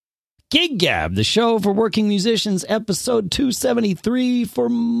Gig Gab, the show for working musicians, episode 273 for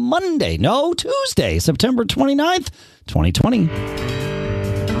Tuesday, September 29th, 2020.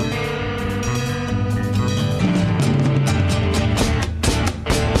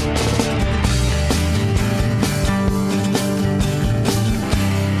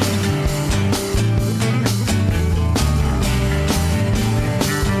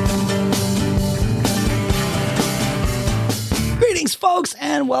 Folks,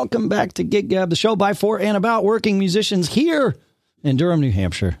 and welcome back to Gig Gab, the show by, for, and about working musicians here in Durham, New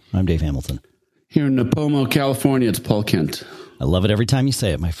Hampshire. I'm Dave Hamilton. Here in Napomo, California, it's Paul Kent. I love it every time you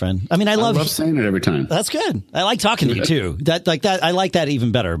say it, my friend. I mean, I love saying it every time. That's good. I like talking to you too. I like that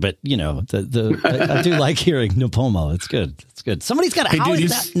even better. But you know, I do like hearing Napomo. It's good. It's good. Somebody's got. How has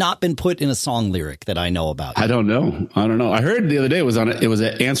that not been put in a song lyric that I know about? I don't know. I heard the other day it was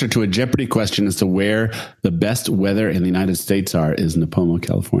an answer to a Jeopardy question as to where the best weather in the United States is Napomo,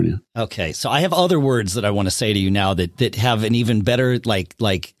 California. Okay, so I have other words that I want to say to you now that have an even better like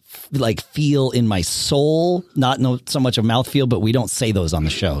feel in my soul, not so much a mouth feel, but we don't say those on the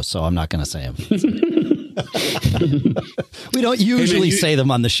show, so I'm not going to say them. We don't usually say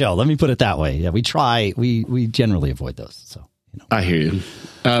them on the show. Let me put it that way. Yeah, we try. We generally avoid those. So you know. I hear you.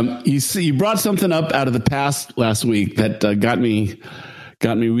 You brought something up out of the past last week that got me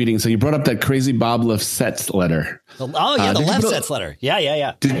reading. So you brought up that crazy Bob Lefsetz letter. Oh yeah, the Lefsetz letter.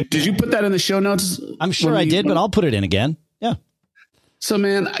 Yeah. Did you put that in the show notes? I'm sure I did, but I'll put it in again. Yeah. So,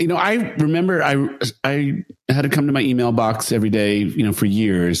 man, I remember I had to come to my email box every day, for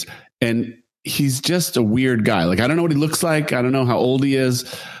years. And he's just a weird guy. Like, I don't know what he looks like. I don't know how old he is.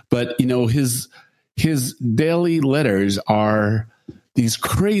 But, his daily letters are these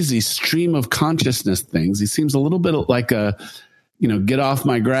crazy stream of consciousness things. He seems a little bit like a, get off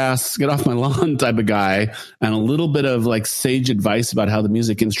my grass, get off my lawn type of guy. And a little bit of like sage advice about how the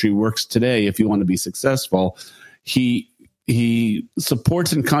music industry works today if you want to be successful. He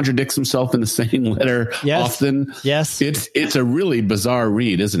supports and contradicts himself in the same letter often. Yes. It's a really bizarre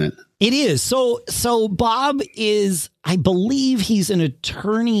read, isn't it? It is. So Bob is, I believe he's an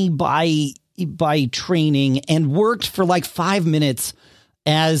attorney by training and worked for like 5 minutes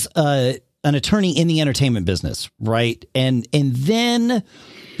as an attorney in the entertainment business. Right. And then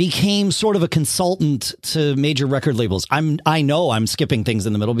became sort of a consultant to major record labels. I know I'm skipping things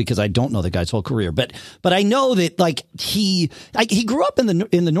in the middle because I don't know the guy's whole career, but I know that like he grew up in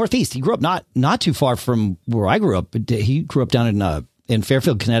the Northeast. He grew up not too far from where I grew up. He grew up down in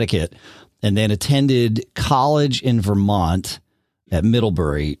Fairfield, Connecticut, and then attended college in Vermont at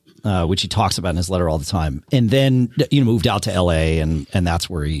Middlebury, which he talks about in his letter all the time. And then moved out to LA, and that's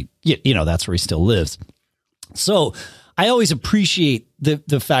where he still lives. So I always appreciate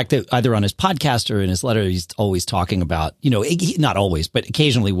the fact that either on his podcast or in his letter, he's always talking about, not always, but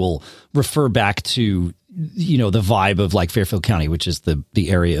occasionally will refer back to, the vibe of like Fairfield County, which is the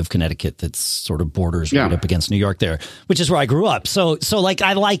area of Connecticut that's sort of borders right up against New York there, which is where I grew up. So like,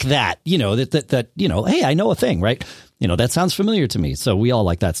 I like that, that, hey, I know a thing, right? That sounds familiar to me. So we all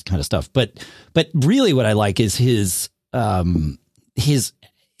like that kind of stuff. But really what I like is his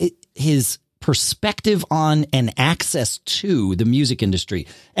perspective on and access to the music industry.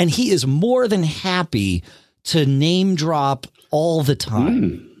 And he is more than happy to name drop all the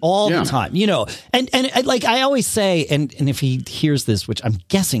time, the time, and like I always say, and if he hears this, which I'm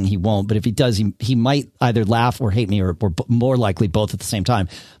guessing he won't, but if he does, he might either laugh or hate me or more likely both at the same time.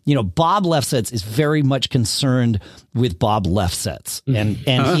 Bob Lefsetz is very much concerned with Bob Lefsetz,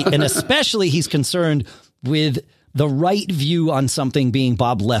 and especially he's concerned with the right view on something being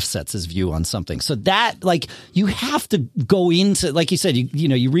Bob Lefsetz's view on something. So that, like, you have to go into, like you said,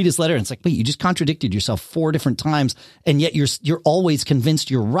 you read his letter and it's like, wait, you just contradicted yourself 4 different times, and yet you're always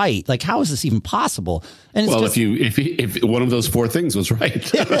convinced you're right. Like, how is this even possible? And it's if one of those 4 things was right,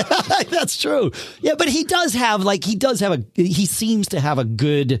 that's true. Yeah, but he seems to have a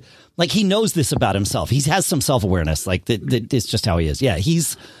good, like, he knows this about himself. He has some self-awareness. Like that it's just how he is. Yeah,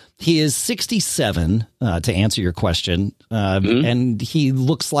 He is 67, to answer your question, and he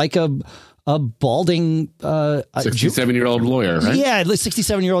looks like a balding 67-year-old lawyer, right? Yeah,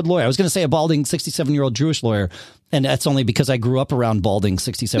 67-year-old lawyer. I was going to say a balding 67-year-old Jewish lawyer, and that's only because I grew up around balding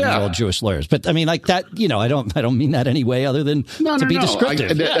 67-year-old Jewish lawyers. But I mean, like that, I don't mean that any way other than to be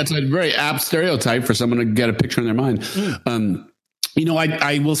descriptive. That's a very apt stereotype for someone to get a picture in their mind.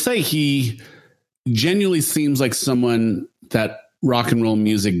 I will say he genuinely seems like someone that rock and roll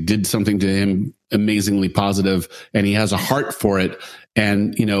music did something to him amazingly positive, and he has a heart for it.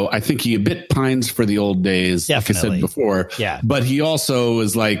 And, I think he a bit pines for the old days, Definitely. like I said before. Yeah. But he also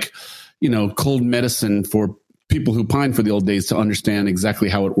is like, cold medicine for people who pine for the old days to understand exactly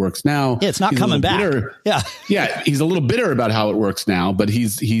how it works now. Yeah, it's not coming back. Yeah, he's a little bitter about how it works now, but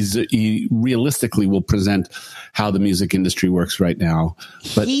he realistically will present how the music industry works right now.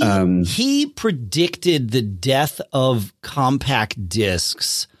 But he predicted the death of compact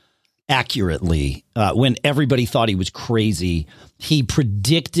discs accurately when everybody thought he was crazy. He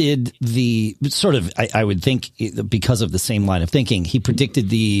predicted the sort of, I would think, because of the same line of thinking, he predicted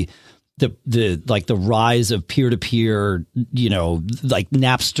the rise of peer-to-peer, like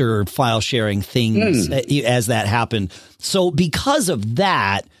Napster file sharing things as that happened. So because of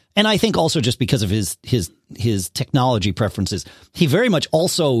that, and I think also just because of his technology preferences, he very much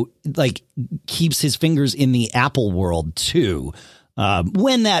also like keeps his fingers in the Apple world too.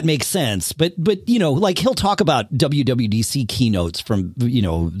 When that makes sense, but like he'll talk about WWDC keynotes from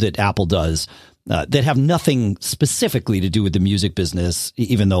that Apple does that have nothing specifically to do with the music business,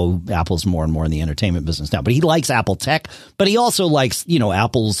 even though Apple's more and more in the entertainment business now. But he likes Apple tech, but he also likes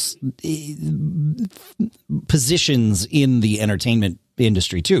Apple's positions in the entertainment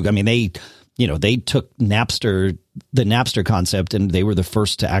industry too. I mean, they took the Napster concept, and they were the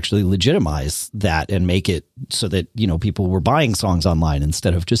first to actually legitimize that and make it so that, people were buying songs online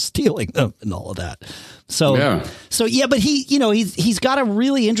instead of just stealing them and all of that. So, but he's got a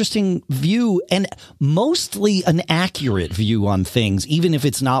really interesting view, and mostly an accurate view on things, even if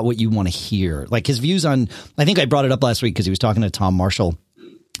it's not what you want to hear. Like his views on, I think I brought it up last week because he was talking to Tom Marshall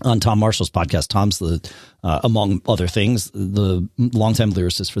on Tom Marshall's podcast. Tom's among other things, the longtime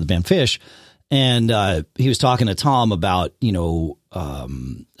lyricist for the band Phish. And he was talking to Tom about,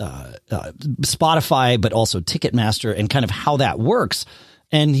 Spotify, but also Ticketmaster and kind of how that works.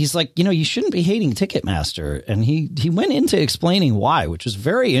 And he's like, you shouldn't be hating Ticketmaster. And he went into explaining why, which was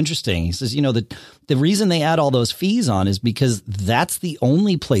very interesting. He says, the reason they add all those fees on is because that's the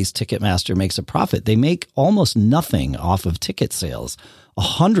only place Ticketmaster makes a profit. They make almost nothing off of ticket sales.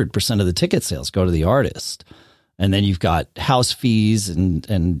 100% of the ticket sales go to the artist. And then you've got house fees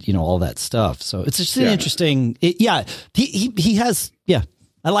and all that stuff. So it's just an interesting. He has. Yeah,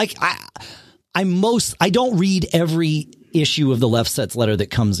 I don't read every issue of the Left Sets letter that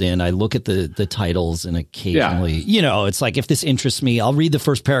comes in. I look at the titles, and occasionally, it's like, if this interests me, I'll read the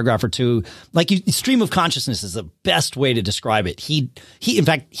first paragraph or two. Like stream of consciousness is the best way to describe it. In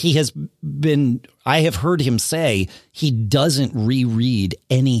fact, I have heard him say he doesn't reread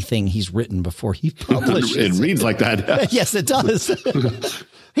anything he's written before he publishes. It reads like that. Yes, it does.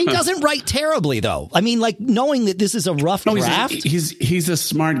 He doesn't write terribly, though. I mean, like, knowing that this is a rough draft. He's a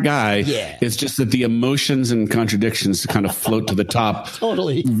smart guy. Yeah. It's just that the emotions and contradictions kind of float to the top.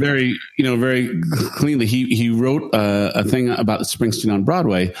 Totally. Very cleanly. He wrote a thing about Springsteen on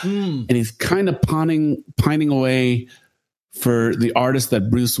Broadway, and he's kind of pining away for the artist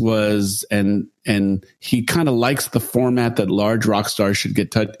that Bruce was, and he kind of likes the format that large rock stars should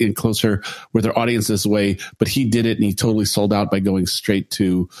get in closer with their audience this way, but he did it, and he totally sold out by going straight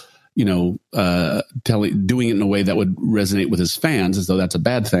to, doing it in a way that would resonate with his fans, as though that's a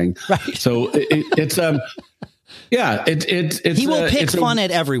bad thing. Right. So it's he will pick fun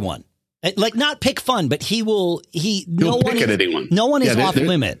at everyone. Like, not pick fun, but he'll pick at anyone. No one is off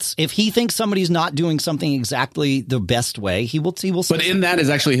limits. If he thinks somebody's not doing something exactly the best way, he will. But in that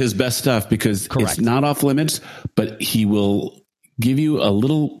is actually his best stuff, because It's not off limits, but he will give you a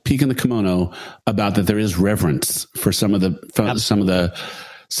little peek in the kimono about that there is reverence for some of the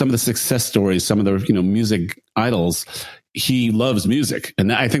success stories, some of the music idols. He loves music,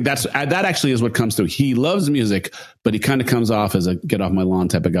 and I think that actually is what comes through. He loves music, but he kind of comes off as a get off my lawn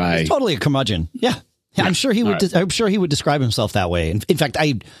type of guy. He's totally a curmudgeon. Yeah. I'm sure he would. I'm sure he would describe himself that way. In fact,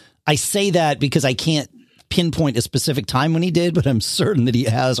 I say that because I can't pinpoint a specific time when he did, but I'm certain that he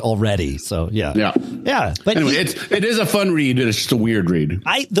has already. So yeah. But anyway, it is a fun read, but it's just a weird read.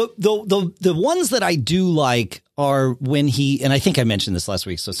 The ones that I do like are when and I think I mentioned this last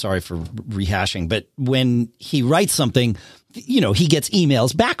week, so sorry for rehashing, but when he writes something, he gets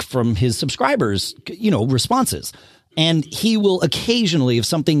emails back from his subscribers, responses. And he will occasionally, if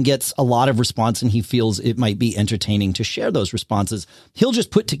something gets a lot of response and he feels it might be entertaining to share those responses, he'll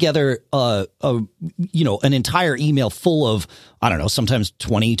just put together an entire email full of, I don't know, sometimes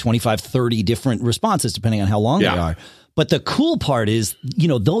 20, 25, 30 different responses, depending on how long they are. But the cool part is,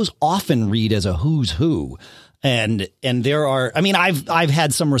 those often read as a who's who. And there are, I mean, I've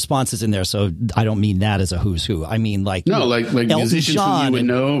had some responses in there, so I don't mean that as a who's who. I mean, like, no, like musicians who you would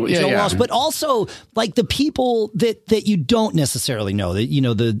know, Joe Walsh, but also like the people that you don't necessarily know, that, you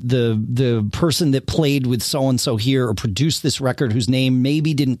know, the person that played with so and so here or produced this record whose name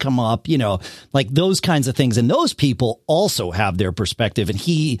maybe didn't come up, you know, like those kinds of things. And those people also have their perspective, and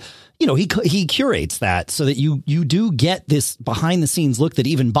he curates that so that you do get this behind the scenes look that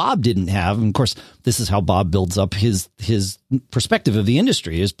even Bob didn't have. And of course, this is how Bob builds up his perspective of the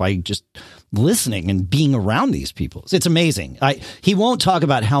industry, is by just listening and being around these people. It's amazing. He won't talk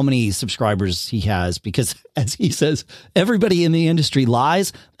about how many subscribers he has because, as he says, everybody in the industry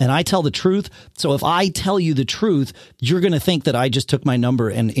lies and I tell the truth. So if I tell you the truth, you're going to think that I just took my number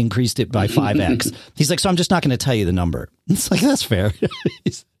and increased it by 5x. He's like, so I'm just not going to tell you the number. It's like, that's fair.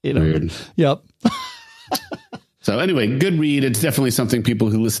 You know, weird. Yep. So anyway, good read. It's definitely something people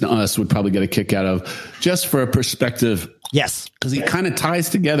who listen to us would probably get a kick out of, just for a perspective. Yes. Because he kind of ties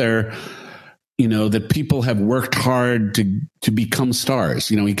together, you know, that people have worked hard to become stars.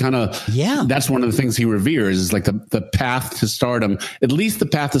 You know, he kind of, that's one of the things he reveres, is like the path to stardom, at least the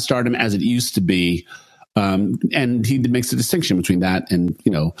path to stardom as it used to be. And he makes a distinction between that and,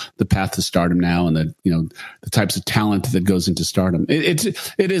 you know, the path to stardom now, and the types of talent that goes into stardom.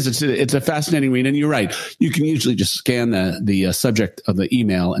 It's a fascinating read. And you're right. You can usually just scan the subject of the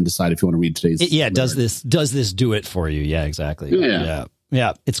email and decide if you want to read today's. Does this do it for you? Yeah, exactly. Yeah.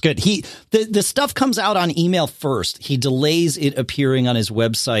 Yeah, it's good. The stuff comes out on email first. He delays it appearing on his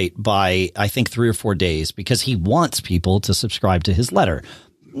website by, I think, 3 or 4 days, because he wants people to subscribe to his letter.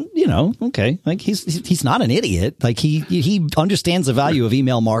 You know, okay, like he's not an idiot. Like he understands the value of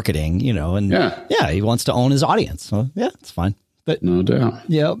email marketing, you know, and he wants to own his audience. So yeah, it's fine. But no doubt.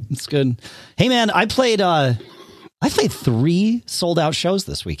 Yeah, it's good. Hey man, I played 3 sold out shows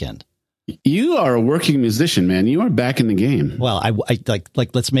this weekend. You are a working musician, man. You are back in the game. Well, I like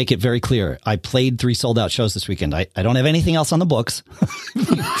let's make it very clear. I played 3 sold out shows this weekend. I don't have anything else on the books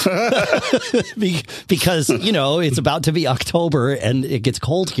because, you know, it's about to be October and it gets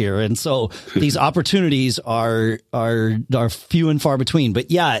cold here. And so these opportunities are few and far between.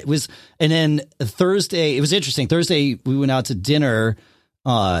 But yeah, it was. And then Thursday, it was interesting. Thursday, we went out to dinner.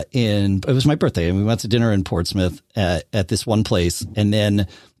 It was my birthday, and we went to dinner in Portsmouth at this one place, and then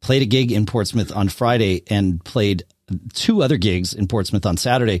played a gig in Portsmouth on Friday and played 2 other gigs in Portsmouth on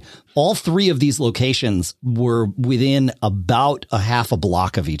Saturday. All 3 of these locations were within about a half a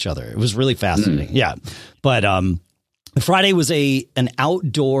block of each other. It was really fascinating. Yeah. But, Friday was an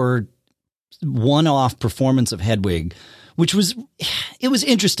outdoor one-off performance of Hedwig, which was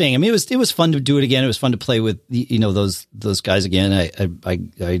interesting. I mean, it was fun to do it again. It was fun to play with, you know, those guys again. I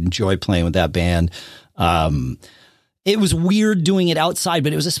enjoy playing with that band. It was weird doing it outside,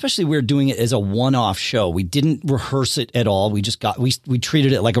 but it was especially weird doing it as a one-off show. We didn't rehearse it at all. We just we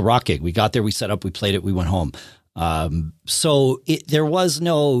treated it like a rock gig. We got there, we set up, we played it, we went home. So there was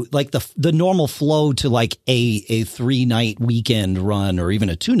no, like, the normal flow to like a 3-night weekend run or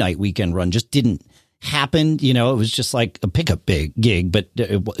even a 2-night weekend run just didn't happen. You know, it was just like a pickup gig, but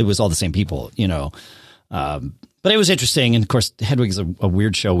it was all the same people, you know. But it was interesting. And of course, Hedwig is a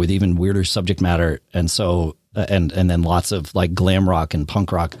weird show with even weirder subject matter. And so, and then lots of like glam rock and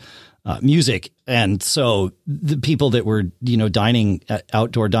punk rock music. And so the people that were, you know,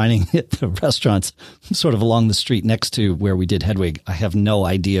 outdoor dining at the restaurants sort of along the street next to where we did Hedwig, I have no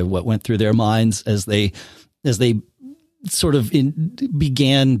idea what went through their minds as they sort of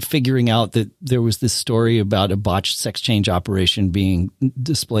began figuring out that there was this story about a botched sex change operation being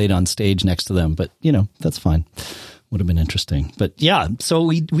displayed on stage next to them. But, you know, that's fine. Would have been interesting. But yeah, so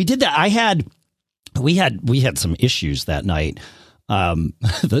we did that. We had some issues that night.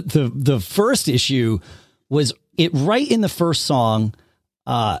 The first issue was right in the first song.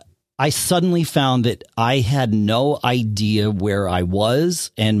 I suddenly found that I had no idea where I was,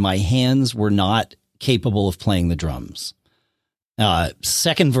 and my hands were not capable of playing the drums.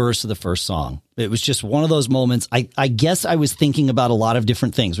 Second verse of the first song. It was just one of those moments. I guess I was thinking about a lot of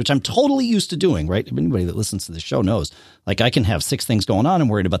different things, which I'm totally used to doing, right? Anybody that listens to the show knows, like, I can have 6 things going on. I'm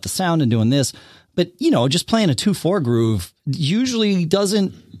worried about the sound and doing this, but, you know, just playing a 2/4 groove usually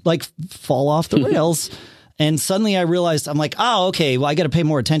doesn't like fall off the rails. And suddenly I realized, I'm like, oh, okay, well, I got to pay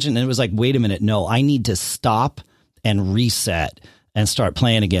more attention. And it was like, wait a minute. No, I need to stop and reset and start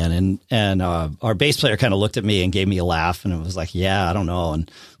playing again. And our bass player kind of looked at me and gave me a laugh, and it was like, yeah, I don't know.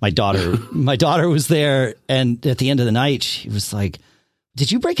 And my daughter was there, and at the end of the night, she was like,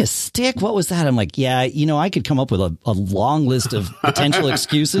 did you break a stick? What was that? I'm like, yeah, I could come up with a long list of potential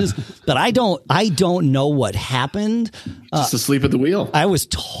excuses, but I don't know what happened. Just asleep at the wheel. I was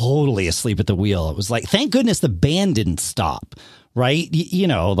totally asleep at the wheel. It was like, thank goodness the band didn't stop. Right.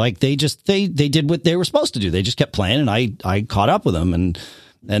 Like they did what they were supposed to do. They just kept playing and I caught up with them and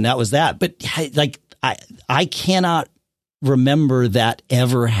that was that. But like, I cannot remember that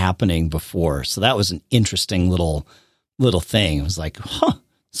ever happening before. So that was an interesting little thing. It was like, huh.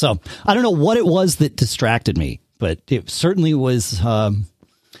 So I don't know what it was that distracted me, but it certainly was an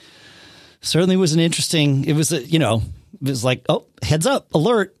interesting, it was like, oh, heads up,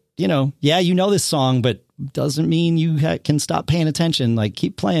 alert, yeah, this song, but doesn't mean you can stop paying attention. Like,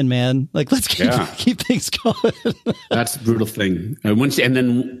 keep playing, man. Like, let's keep things going. That's the brutal thing. And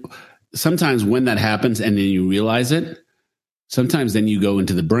then sometimes when that happens and then you realize it, sometimes then you go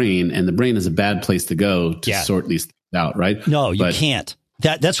into the brain, and the brain is a bad place to go to sort these things out, right? No, you can't.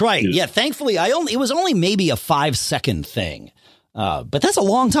 That's right. Yeah. Thankfully, it was only maybe a 5-second thing, but that's a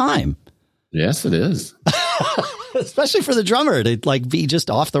long time. Yes, it is. Especially for the drummer to like be just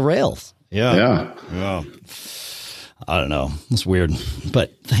off the rails. Yeah. I don't know. It's weird,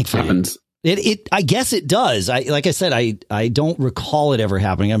 but thankfully happens. I guess it does. Like I said, I don't recall it ever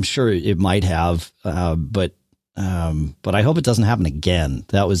happening. I'm sure it might have, but I hope it doesn't happen again.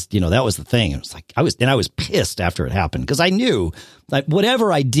 That was the thing. It was like, I was pissed after it happened because I knew that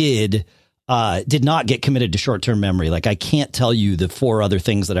whatever I did not get committed to short-term memory. Like, I can't tell you the 4 other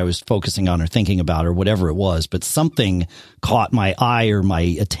things that I was focusing on or thinking about or whatever it was, but something caught my eye or my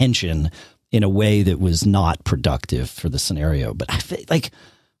attention in a way that was not productive for the scenario. But I've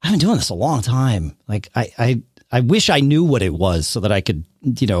been doing this a long time. Like, I wish I knew what it was so that I could,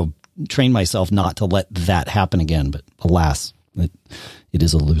 train myself not to let that happen again. But alas, it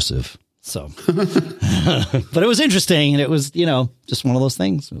is elusive. So, but it was interesting, and it was, just one of those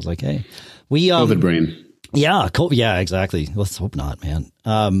things. It was like, hey, COVID brain. Yeah. Yeah, exactly. Let's hope not, man.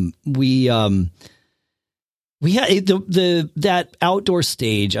 We had that outdoor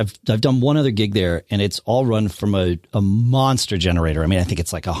stage. I've done one other gig there, and it's all run from a monster generator. I mean, I think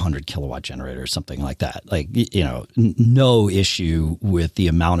it's like 100 kilowatt generator or something like that. Like, no issue with the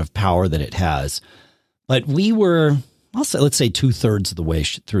amount of power that it has. But we were, let's say 2/3 of the way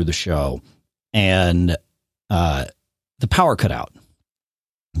through the show, and the power cut out.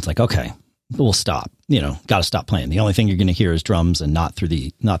 It's like, okay, we'll stop. Got to stop playing. The only thing you're going to hear is drums and not through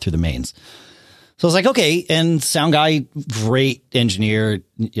the mains. So I was like, okay. And sound guy, great engineer.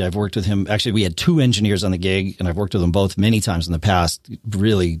 Yeah, I've worked with him. Actually, we had 2 engineers on the gig, and I've worked with them both many times in the past.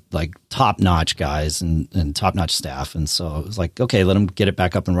 Really like top notch guys and top notch staff. And so it was like, okay, let them get it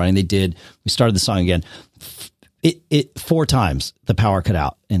back up and running. They did. We started the song again. It 4 times the power cut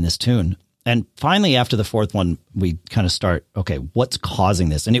out in this tune. And finally, after the 4th one, we kind of start, okay, what's causing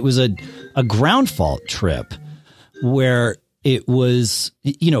this? And it was a ground fault trip where it was,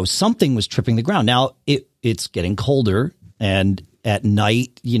 something was tripping the ground. Now it's getting colder, and at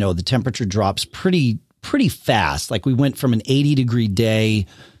night, the temperature drops pretty fast. Like, we went from an 80-degree day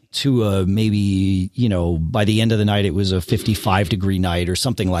to maybe, by the end of the night, it was a 55-degree night or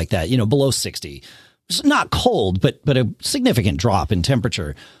something like that, below 60. It's not cold, but a significant drop in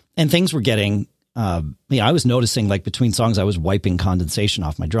temperature. And things were getting, I was noticing, like, between songs, I was wiping condensation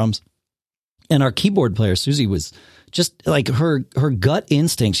off my drums. And our keyboard player, Susie, was just like her gut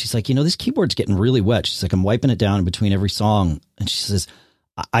instinct. She's like, this keyboard's getting really wet. She's like, I'm wiping it down in between every song. And she says,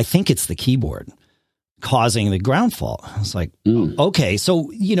 I think it's the keyboard causing the ground fault. I was like, okay.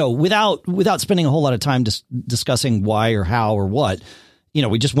 So, without spending a whole lot of time discussing why or how or what,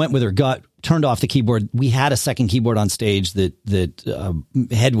 we just went with her gut, turned off the keyboard. We had a second keyboard on stage that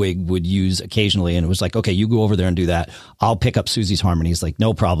Hedwig would use occasionally. And it was like, okay, you go over there and do that. I'll pick up Susie's harmonies. Like,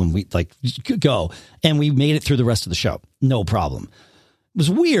 no problem. We go. And we made it through the rest of the show. No problem. It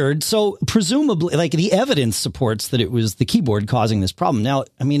was weird. So presumably, like, the evidence supports that it was the keyboard causing this problem. Now,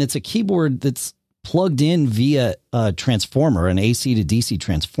 I mean, it's a keyboard that's plugged in via a transformer, an AC to DC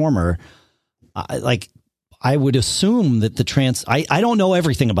transformer. I would assume that I don't know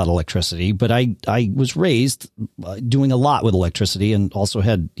everything about electricity, but I was raised doing a lot with electricity, and also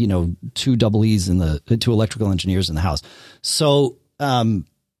had, 2 double E's 2 electrical engineers in the house. So,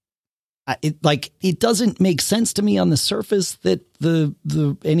 it doesn't make sense to me on the surface that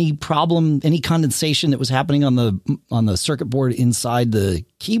any problem, any condensation that was happening on the circuit board inside the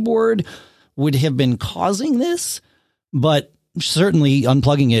keyboard would have been causing this. But certainly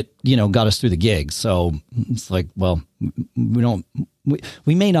unplugging it, got us through the gig. So it's like, well,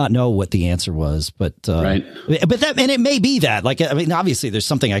 we may not know what the answer was, but right. But and it may be that, like, I mean, obviously there's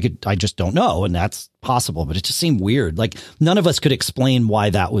something I just don't know, and that's possible, but it just seemed weird. Like none of us could explain why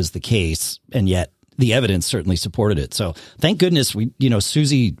that was the case. And yet the evidence certainly supported it. So thank goodness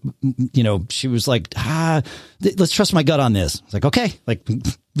Susie, she was like, let's trust my gut on this. It's like, okay, like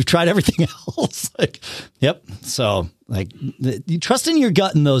we've tried everything else. Like, yep. So like you trust in your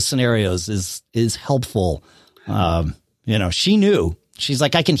gut in those scenarios is helpful. She knew. She's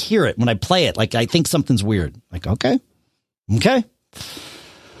like, I can hear it when I play it. Like, I think something's weird. Like, okay.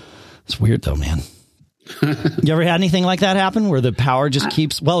 It's weird though, man. You ever had anything like that happen where the power just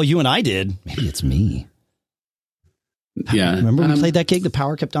keeps, well, you and I did. Maybe it's me. Yeah. Remember when we played that gig? The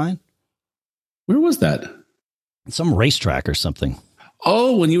power kept dying? Where was that? Some racetrack or something.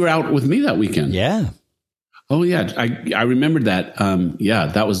 Oh, when you were out with me that weekend. Yeah. Oh yeah. I remembered that. Yeah,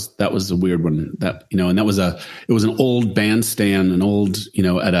 that was a weird one that, and it was an old bandstand, an old,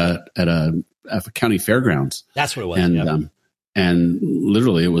 at a county fairgrounds. That's what it was. And, yep. And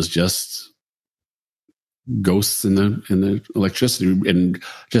literally it was just ghosts in the electricity and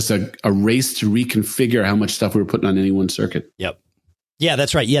just a race to reconfigure how much stuff we were putting on any one circuit. Yep. Yeah,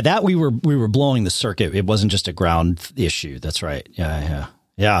 that's right. Yeah, that we were blowing the circuit. It wasn't just a ground issue. That's right. Yeah.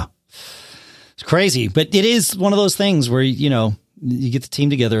 It's crazy, but it is one of those things where you get the team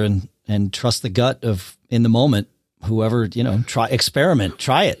together and trust the gut of in the moment. Whoever try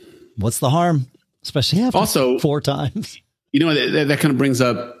it. What's the harm? Especially after also 4 times. That kind of brings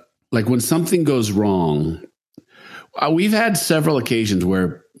up. Like when something goes wrong, we've had several occasions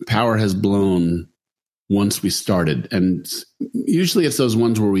where power has blown once we started. And usually it's those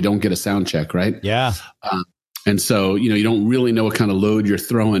ones where we don't get a sound check, right? Yeah. And so, you don't really know what kind of load you're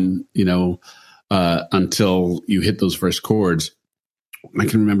throwing, until you hit those first chords. I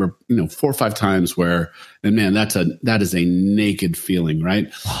can remember, 4 or 5 times where, and man, that is a naked feeling,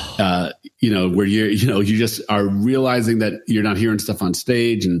 right? Where you just are realizing that you're not hearing stuff on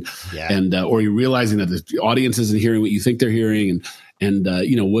stage or you're realizing that the audience isn't hearing what you think they're hearing. And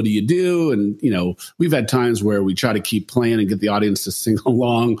what do you do? And, we've had times where we try to keep playing and get the audience to sing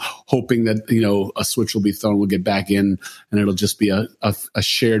along, hoping that, a switch will be thrown, we'll get back in and it'll just be a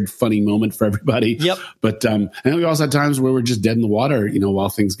shared funny moment for everybody. Yep. But, and we also had times where we're just dead in the water, while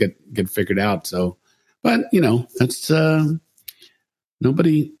things get figured out. So, but, that's, I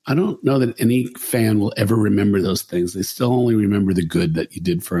don't know that any fan will ever remember those things. They still only remember the good that you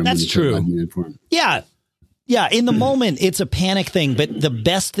did for them. That's true. Yeah. Yeah, in the moment, it's a panic thing, but the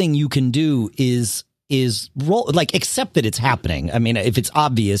best thing you can do is roll, like accept that it's happening. I mean, if it's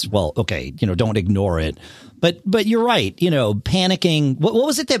obvious, well, okay, don't ignore it. But you're right, panicking. What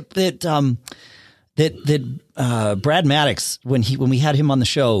was it that Brad Maddox, when we had him on the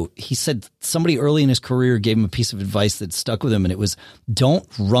show, he said somebody early in his career gave him a piece of advice that stuck with him, and it was don't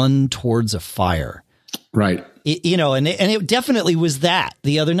run towards a fire. Right. And it definitely was that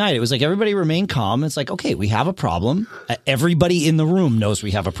the other night. It was like everybody remain calm. It's like, okay, we have a problem. Everybody in the room knows we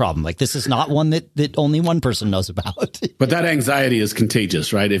have a problem. Like this is not one that only one person knows about. But that anxiety is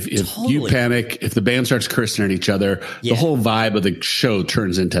contagious, right? If totally. You panic, if the band starts cursing at each other, the whole vibe of the show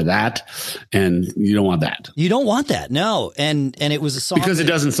turns into that, and you don't want that. You don't want that, no. And it was a song because it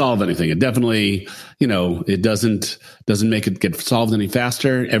doesn't solve anything. It definitely, it doesn't make it get solved any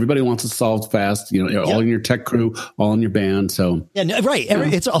faster. Everybody wants it solved fast. All in your tech crew, all in your band. So right.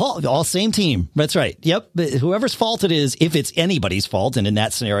 It's all same team. That's right. Yep. But whoever's fault it is, if it's anybody's fault, and in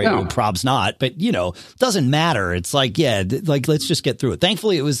that scenario, prob's not. But doesn't matter. It's like let's just get through it.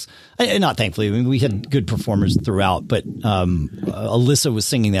 Thankfully, it was not thankfully. I mean, we had good performers throughout, but Alyssa was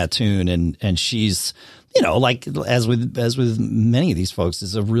singing that tune, and she's like as with many of these folks,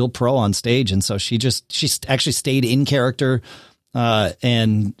 is a real pro on stage, and so she actually stayed in character.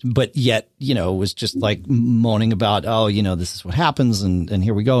 But yet, was just like moaning about, this is what happens. And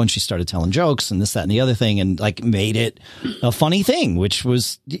here we go. And she started telling jokes and this, that, and the other thing, and like made it a funny thing, which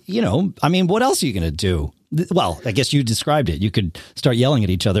was, I mean, what else are you going to do? Well, I guess you described it. You could start yelling at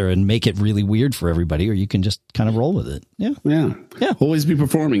each other and make it really weird for everybody, or you can just kind of roll with it. Yeah. Yeah. Yeah. Always be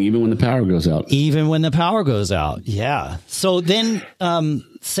performing, even when the power goes out. Even when the power goes out. Yeah. So then,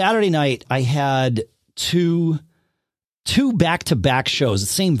 Saturday night I had two back-to-back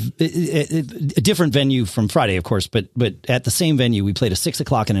shows, a different venue from Friday, of course, but at the same venue, we played a 6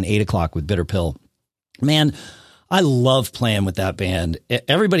 o'clock and an 8 o'clock with Bitter Pill. Man, I love playing with that band.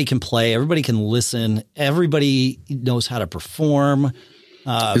 Everybody can play. Everybody can listen. Everybody knows how to perform.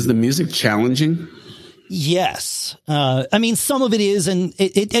 Is the music challenging? Yes. I mean, some of it is, and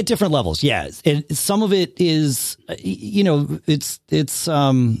it at different levels. Yeah. Some of it is, it's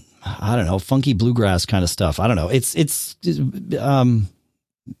I don't know, funky bluegrass kind of stuff. I don't know. It's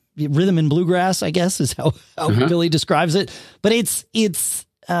rhythm and bluegrass, I guess, is how Billy describes it. But it's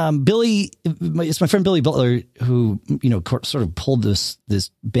Billy. It's my friend Billy Butler who sort of pulled this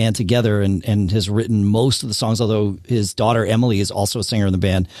band together and has written most of the songs. Although his daughter Emily is also a singer in the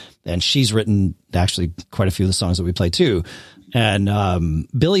band, and she's written actually quite a few of the songs that we play too. And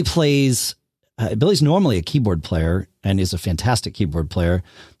Billy plays. Billy's normally a keyboard player and is a fantastic keyboard player.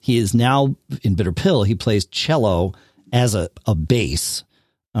 He is now in Bitter Pill. He plays cello as a bass.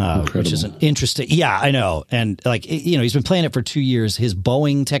 Which is an interesting. Yeah, I know. And he's been playing it for 2 years. His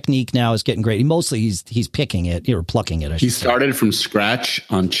bowing technique now is getting great. He's picking it or plucking it. He started from scratch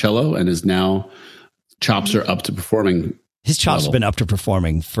on cello and is now chops are up to performing. His chops have been up to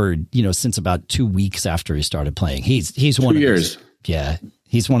performing for, since about 2 weeks after he started playing. He's one 2 years. Yeah.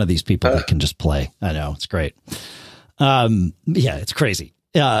 He's one of these people that can just play. I know. It's great. Yeah, it's crazy.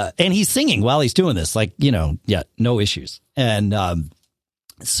 And he's singing while he's doing this, no issues. And,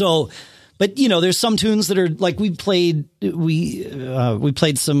 but there's some tunes that are like we played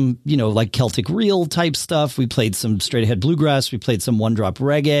some, like Celtic reel type stuff. We played some straight ahead bluegrass. We played some one drop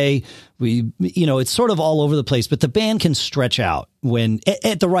reggae. It's sort of all over the place, but the band can stretch out when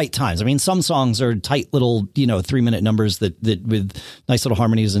at the right times. I mean, some songs are tight little, 3-minute numbers that with nice little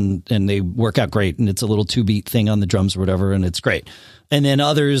harmonies and they work out great. And it's a little 2-beat thing on the drums or whatever. And it's great. And then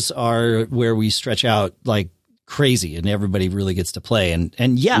others are where we stretch out like crazy and everybody really gets to play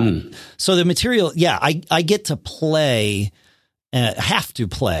so the material I get to play have to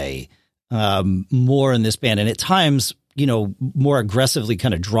play more in this band, and at times more aggressively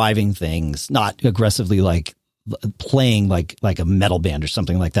kind of driving things, not aggressively like playing like a metal band or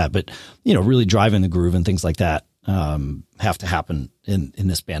something like that, but really driving the groove and things like that have to happen in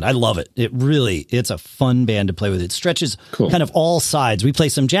this band. I love it. It's a fun band to play with. It stretches kind of all sides. We play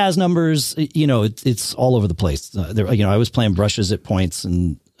some jazz numbers, it's all over the place. I was playing brushes at points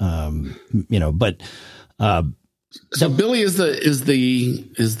and, but, so Billy is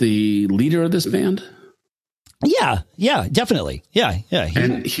the leader of this band. Yeah, definitely. Yeah.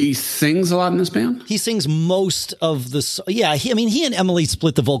 And he sings a lot in this band? He sings most of the, he and Emily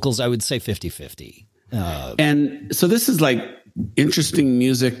split the vocals, I would say 50-50. And so this is like interesting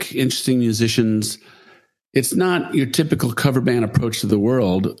music, interesting musicians. It's not your typical cover band approach to the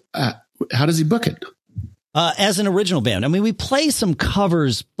world. How does he book it? As an original band. I mean, we play some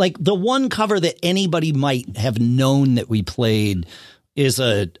covers, like the one cover that anybody might have known that we played is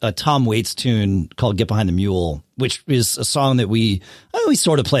a Tom Waits tune called Get Behind the Mule, which is a song that we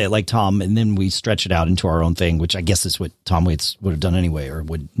sort of play it like Tom, and then we stretch it out into our own thing, which I guess is what Tom Waits would have done anyway, or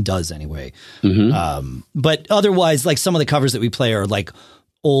does anyway. Mm-hmm. But otherwise, like some of the covers that we play are like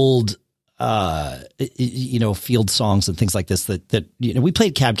old, field songs and things like this that we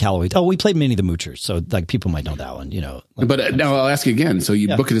played Cab Calloway. Oh, we played Minnie the Moochers. So like people might know that one, But now I'll ask you again. So you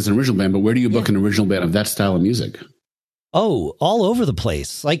book it as an original band, but where do you book an original band of that style of music? Oh, all over the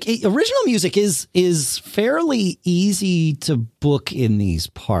place. Like original music is fairly easy to book in these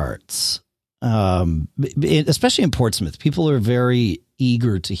parts, especially in Portsmouth. People are very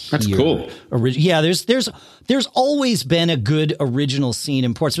eager to hear. That's cool. There's always been a good original scene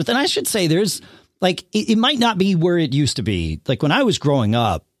in Portsmouth, and I should say there's like it might not be where it used to be. Like when I was growing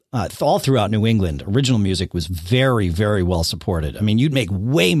up. All throughout New England, original music was very, very well supported. I mean, you'd make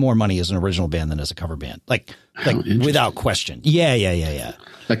way more money as an original band than as a cover band, like without question. Yeah.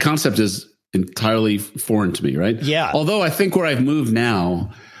 That concept is entirely foreign to me, right? Yeah. Although I think where I've moved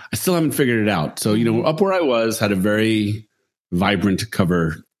now, I still haven't figured it out. So, up where I was had a very vibrant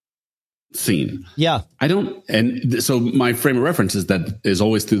cover scene. Yeah. And so my frame of reference is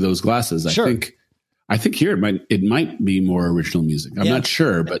always through those glasses. I think here it might be more original music. I'm not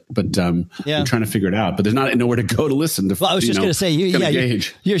sure, but I'm trying to figure it out. But there's nowhere to go to listen to. Well, I was just going to say,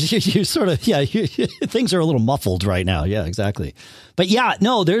 you're sort of things are a little muffled right now. Yeah, exactly. But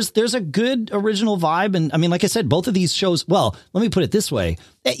there's a good original vibe, and I mean, like I said, both of these shows. Well, let me put it this way: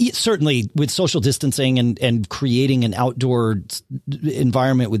 certainly with social distancing and creating an outdoor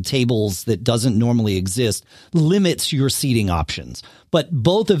environment with tables that doesn't normally exist limits your seating options. But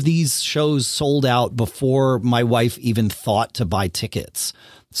both of these shows sold out before my wife even thought to buy tickets.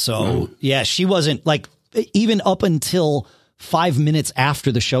 So she wasn't like even up until 5 minutes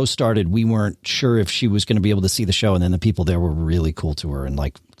after the show started, we weren't sure if she was going to be able to see the show. And then the people there were really cool to her and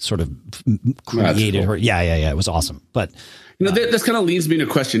like sort of created her. Yeah. It was awesome. But this kind of leads me to a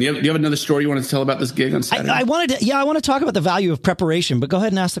question. Do you have another story you want to tell about this gig on Saturday? I want to talk about the value of preparation, but go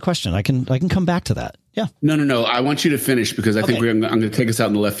ahead and ask the question. I can come back to that. Yeah. No. I want you to finish because I think I'm going to take us out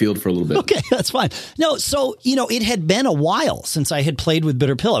in the left field for a little bit. Okay, that's fine. No, so, it had been a while since I had played with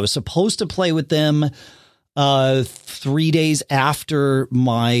Bitter Pill. I was supposed to play with them 3 days after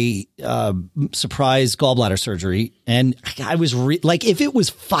my surprise gallbladder surgery. And I was if it was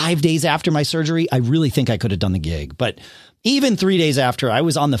 5 days after my surgery, I really think I could have done the gig. But even 3 days after, I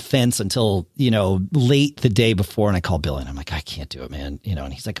was on the fence until, late the day before. And I called Billy and I'm like, I can't do it, man.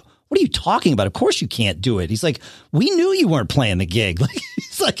 And he's like, what are you talking about? Of course you can't do it. He's like, we knew you weren't playing the gig.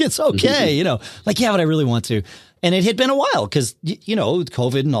 He's like, it's okay. Yeah, but I really want to. And it had been a while because,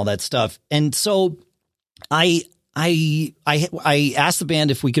 COVID and all that stuff. And so I asked the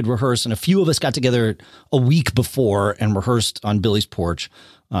band if we could rehearse, and a few of us got together a week before and rehearsed on Billy's porch,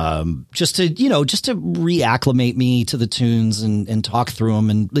 just to reacclimate me to the tunes and talk through them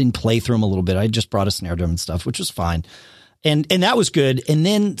and play through them a little bit. I just brought a snare drum and stuff, which was fine. And that was good. And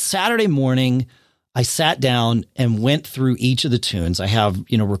then Saturday morning, I sat down and went through each of the tunes. I have,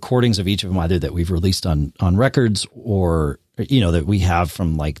 recordings of each of them, either that we've released on records or, that we have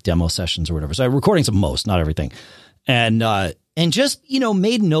from like demo sessions or whatever. So I have recordings of most, not everything. And just,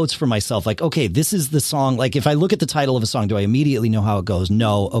 made notes for myself, like, okay, this is the song. Like, if I look at the title of a song, do I immediately know how it goes?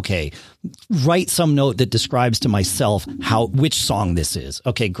 No. Okay. Write some note that describes to myself which song this is.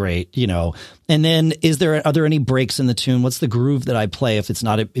 Okay, great. And then are there any breaks in the tune? What's the groove that I play if it's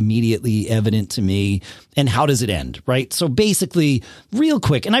not immediately evident to me? And how does it end? Right. So basically real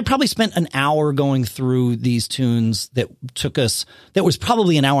quick. And I probably spent an hour going through these tunes that was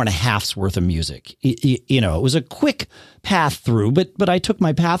probably an hour and a half's worth of music. It was a quick path through, but I took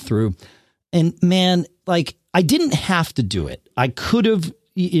my path through, and man, like, I didn't have to do it. I could have,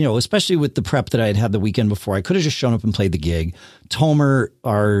 especially with the prep that I had the weekend before, I could have just shown up and played the gig. Tomer,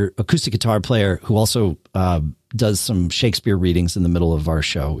 our acoustic guitar player, who also does some Shakespeare readings in the middle of our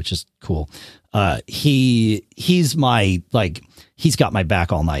show, which is cool. He's got my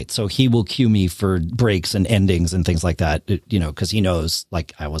back all night. So he will cue me for breaks and endings and things like that, cause he knows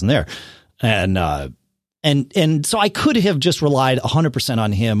like I wasn't there. And so I could have just relied 100%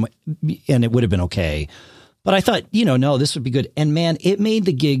 on him and it would have been okay. But I thought, no, this would be good. And man, it made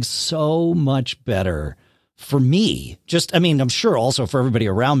the gig so much better for me. I'm sure also for everybody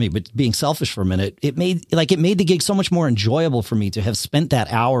around me, but being selfish for a minute, it made the gig so much more enjoyable for me to have spent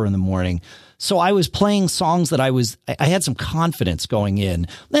that hour in the morning. So I was playing songs that I had some confidence going in.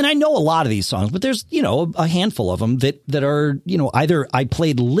 And I know a lot of these songs, but there's, a handful of them that are, either I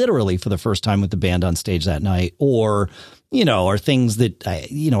played literally for the first time with the band on stage that night, or, are things that I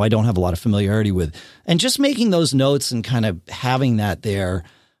don't have a lot of familiarity with. And just making those notes and kind of having that there,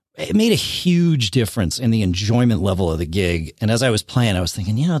 it made a huge difference in the enjoyment level of the gig. And as I was playing, I was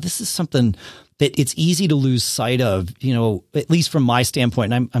thinking, this is something that it's easy to lose sight of, at least from my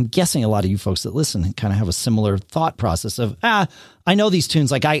standpoint. And I'm guessing a lot of you folks that listen kind of have a similar thought process of, I know these tunes,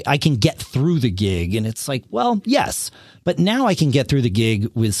 like I can get through the gig. And it's like, well, yes, but now I can get through the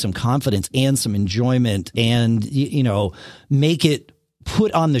gig with some confidence and some enjoyment and, make it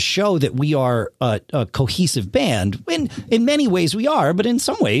put on the show that we are a cohesive band. In many ways we are, but in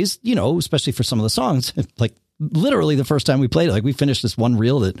some ways, especially for some of the songs, like literally the first time we played it, like we finished this one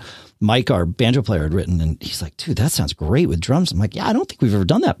reel that Mike, our banjo player, had written, and he's like, dude, that sounds great with drums. I'm like, yeah, I don't think we've ever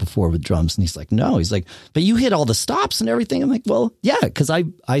done that before with drums. And he's like, no. He's like, but you hit all the stops and everything. I'm like, well, yeah, because I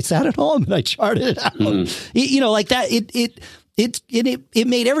sat at home and I charted it out. Like that. It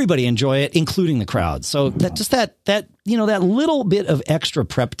made everybody enjoy it, including the crowd. So that little bit of extra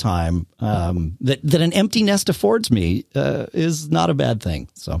prep time that an empty nest affords me is not a bad thing.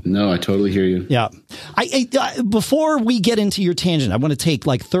 So no, I totally hear you. Yeah. I before we get into your tangent, I want to take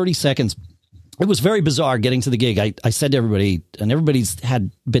like 30 seconds. It was very bizarre getting to the gig. I said to everybody, and everybody's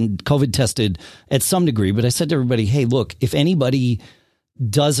had been COVID tested at some degree, but I said to everybody, hey, look, if anybody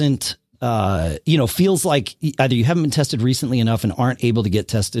doesn't feels like either you haven't been tested recently enough and aren't able to get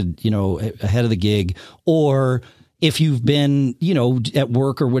tested, ahead of the gig, or if you've been, at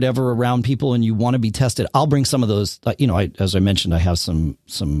work or whatever around people and you want to be tested, I'll bring some of those. As I mentioned, I have some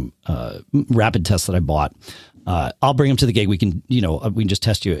rapid tests that I bought. I'll bring them to the gig. We can just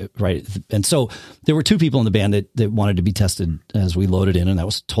test you, right? And so there were two people in the band that wanted to be tested as we loaded in, and that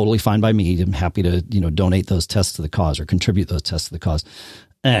was totally fine by me. I'm happy to, donate those tests to the cause or contribute those tests to the cause.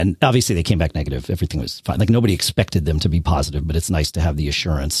 And obviously they came back negative. Everything was fine. Like nobody expected them to be positive, but it's nice to have the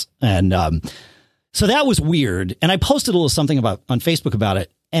assurance. And so that was weird. And I posted a little something on Facebook about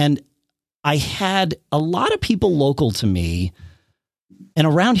it. And I had a lot of people local to me. And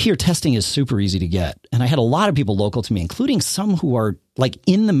around here, testing is super easy to get. And I had a lot of people local to me, including some who are like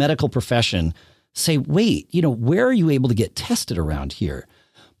in the medical profession, say, wait, where are you able to get tested around here?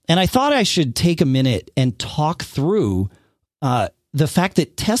 And I thought I should take a minute and talk through the fact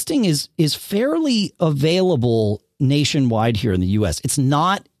that testing is fairly available nationwide here in the U.S. It's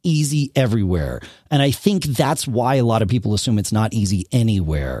not easy everywhere. And I think that's why a lot of people assume it's not easy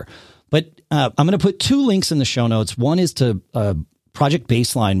anywhere. But I'm going to put 2 links in the show notes. One is to Project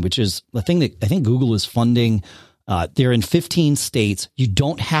Baseline, which is the thing that I think Google is funding. They're in 15 states. You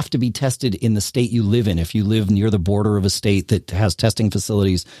don't have to be tested in the state you live in. If you live near the border of a state that has testing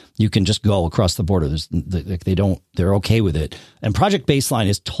facilities, you can just go across the border. They're okay with it. And Project Baseline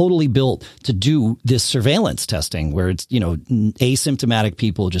is totally built to do this surveillance testing where it's, asymptomatic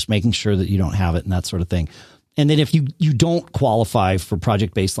people, just making sure that you don't have it and that sort of thing. And then if you don't qualify for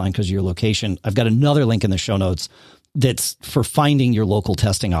Project Baseline because of your location, I've got another link in the show notes that's for finding your local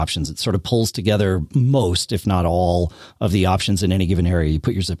testing options. It sort of pulls together most, if not all, of the options in any given area. You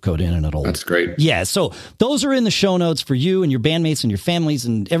put your zip code in and it'll... That's great. Yeah. So those are in the show notes for you and your bandmates and your families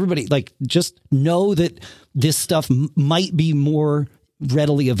and everybody. Like, just know that this stuff might be more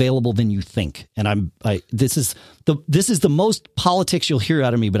readily available than you think. And this is the most politics you'll hear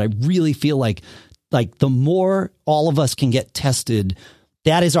out of me, but I really feel like the more all of us can get tested,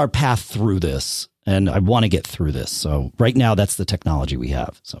 that is our path through this. And I want to get through this. So right now, that's the technology we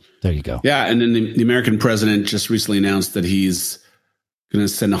have. So there you go. Yeah. And then the American president just recently announced that he's going to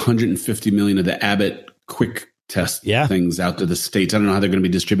send 150 million of the Abbott quick test things out to the states. I don't know how they're going to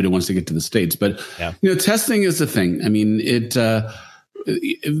be distributed once they get to the states, but testing is the thing. I mean, the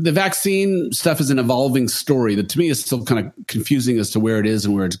vaccine stuff is an evolving story that to me is still kind of confusing as to where it is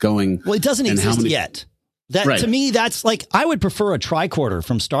and where it's going. Well, it doesn't exist yet. To me, that's like, I would prefer a tricorder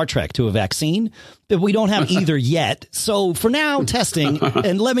from Star Trek to a vaccine, but we don't have either yet. So for now, testing,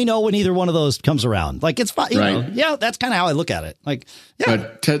 and let me know when either one of those comes around. Like, it's fine. That's kind of how I look at it. Like,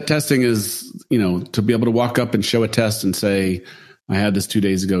 but testing is, to be able to walk up and show a test and say, I had this 2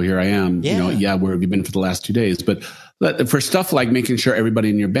 days ago, here I am. Where have you been for the last 2 days? But for stuff like making sure everybody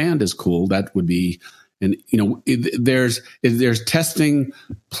in your band is cool, that would be... And, there's testing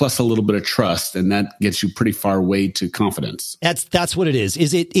plus a little bit of trust, and that gets you pretty far way to confidence. That's what it is.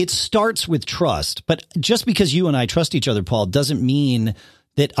 It starts with trust. But just because you and I trust each other, Paul, doesn't mean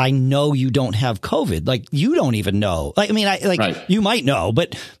that I know you don't have COVID. Like, you don't even know. You might know,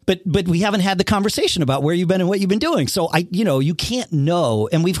 but we haven't had the conversation about where you've been and what you've been doing. So you can't know.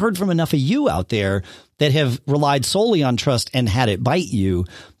 And we've heard from enough of you out there that have relied solely on trust and had it bite you,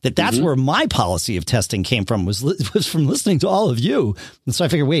 that's where my policy of testing came from, was from listening to all of you. And so I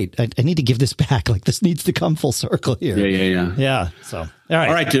figured, wait, I need to give this back. Like, this needs to come full circle here. Yeah. So, all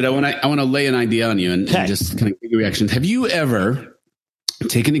right, dude, I want to lay an idea on you and just kind of give your reaction. Have you ever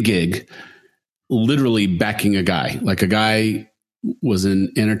taken a gig literally backing a guy? Like, a guy was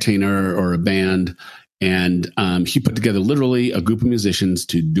an entertainer or a band, and he put together literally a group of musicians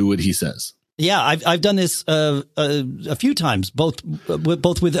to do what he says. Yeah, I've done this a few times, both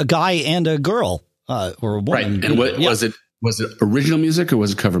with a guy and a girl or a woman. Right. And was it original music or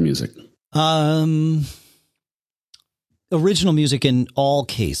was it cover music? Original music in all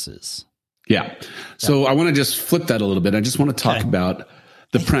cases. Yeah. So I want to just flip that a little bit. I just want to talk about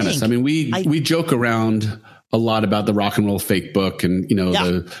the premise. I mean, we joke around a lot about the Rock and Roll Fake Book and,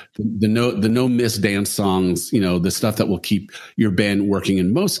 the no miss dance songs, the stuff that will keep your band working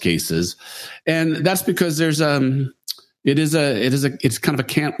in most cases. And that's because it's kind of a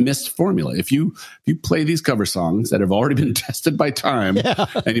can't miss formula. If you play these cover songs that have already been tested by time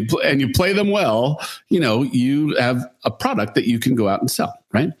and you play them well, you have a product that you can go out and sell,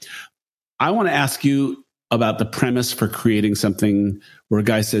 right? I want to ask you about the premise for creating something where a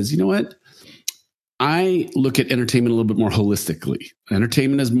guy says, you know what? I look at entertainment a little bit more holistically.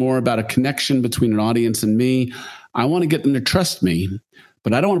 Entertainment is more about a connection between an audience and me. I want to get them to trust me,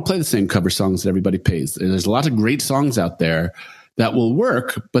 but I don't want to play the same cover songs that everybody pays. There's a lot of great songs out there that will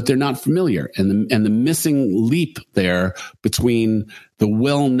work, but they're not familiar. And the missing leap there between the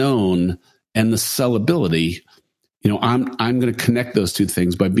well-known and the sellability, I'm going to connect those two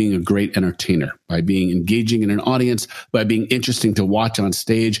things by being a great entertainer, by being engaging in an audience, by being interesting to watch on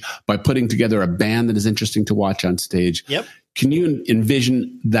stage, by putting together a band that is interesting to watch on stage. Yep. Can you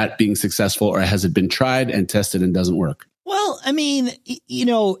envision that being successful, or has it been tried and tested and doesn't work? Well, I mean,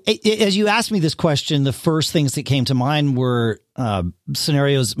 as you asked me this question, the first things that came to mind were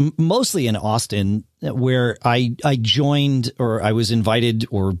scenarios mostly in Austin where I joined, or I was invited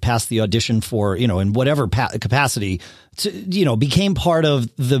or passed the audition for, in whatever capacity to, became part of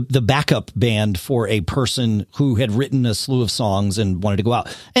the backup band for a person who had written a slew of songs and wanted to go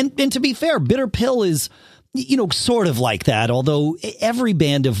out. And to be fair, Bitter Pill is sort of like that, although every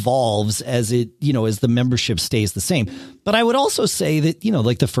band evolves as it, as the membership stays the same. But I would also say that,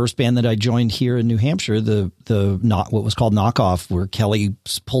 like the first band that I joined here in New Hampshire, what was called Knockoff, where Kelly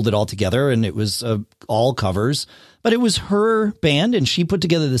pulled it all together, and it was all covers, but it was her band and she put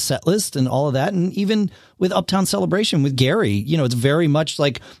together the set list and all of that. And even with Uptown Celebration with Gary, it's very much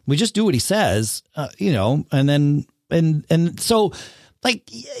like we just do what he says, and so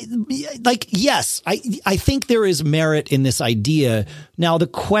yes, I think there is merit in this idea. Now, the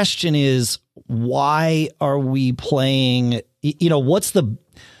question is, why are we playing,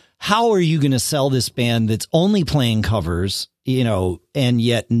 how are you going to sell this band that's only playing covers, and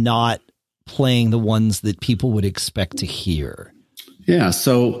yet not playing the ones that people would expect to hear? Yeah.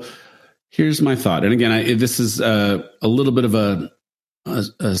 So here's my thought. And again, this is a little bit of a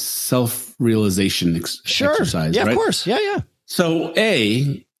self-realization exercise. Yeah, right? Of course. Yeah. So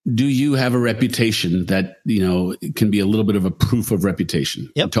do you have a reputation that, can be a little bit of a proof of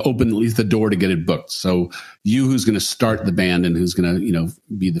reputation to open at least the door to get it booked? So who's going to start the band and who's going to,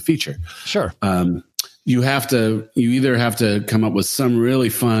 be the feature? Sure. You either have to come up with some really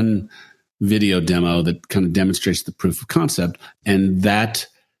fun video demo that kind of demonstrates the proof of concept, and that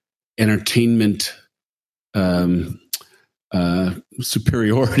entertainment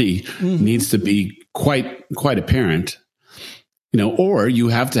superiority needs to be quite apparent. Or you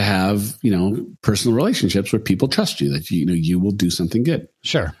have to have, personal relationships where people trust you, that, you will do something good.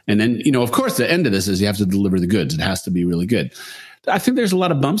 Sure. And then, of course, the end of this is you have to deliver the goods. It has to be really good. I think there's a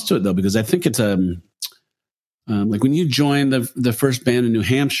lot of bumps to it, though, because I think it's like when you join the first band in New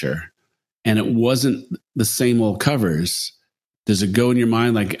Hampshire and it wasn't the same old covers, does it go in your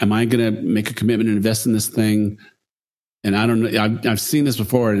mind like, am I going to make a commitment and invest in this thing? And I don't know. I've seen this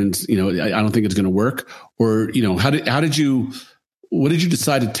before, and I don't think it's going to work. Or what did you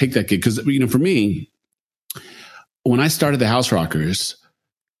decide to take that gig? Because for me, when I started the House Rockers,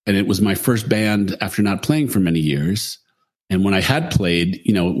 and it was my first band after not playing for many years, and when I had played,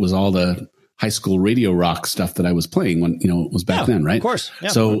 it was all the high school radio rock stuff that I was playing when it was back then, right? Of course. Yeah.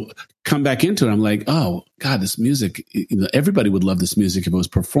 So come back into it, I'm like, oh God, this music. Everybody would love this music if it was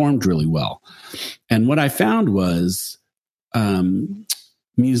performed really well. And what I found was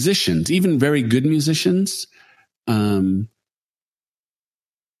musicians, even very good musicians,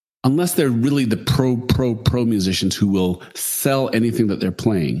 unless they're really the pro musicians who will sell anything that they're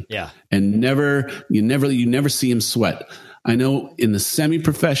playing. Yeah. And you never see them sweat. I know in the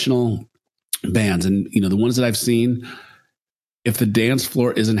semi-professional bands and, the ones that I've seen, if the dance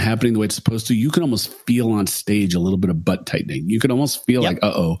floor isn't happening the way it's supposed to, you can almost feel on stage a little bit of butt tightening. You can almost feel like,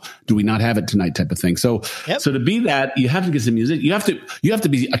 do we not have it tonight type of thing. So to be that, you have to get some music. You have to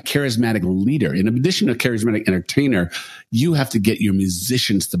be a charismatic leader. In addition to a charismatic entertainer, you have to get your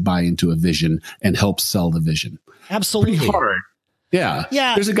musicians to buy into a vision and help sell the vision. Absolutely. Pretty hard. Yeah.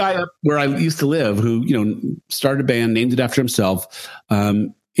 Yeah. There's a guy up where I used to live who, started a band, named it after himself.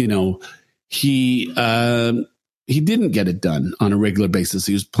 He didn't get it done on a regular basis.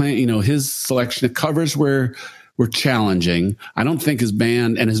 He was playing, his selection of covers were challenging. I don't think his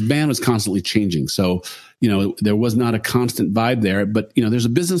band was constantly changing. So, there was not a constant vibe there, but, there's a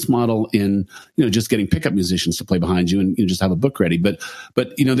business model in, just getting pickup musicians to play behind you and you just have a book ready. But,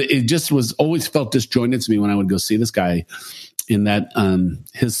 it just was always felt disjointed to me when I would go see this guy, in that,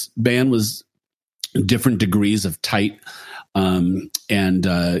 his band was different degrees of tight, and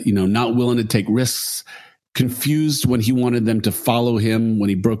not willing to take risks, confused when he wanted them to follow him, when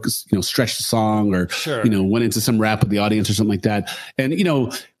he stretched the song or, went into some rap with the audience or something like that. And,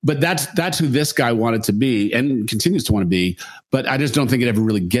 but that's who this guy wanted to be and continues to want to be. But I just don't think it ever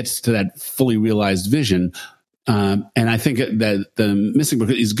really gets to that fully realized vision. And I think that the missing part,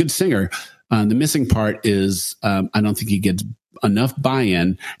 he's a good singer. The missing part is, I don't think he gets enough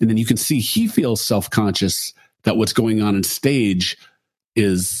buy-in. And then you can see he feels self-conscious that what's going on stage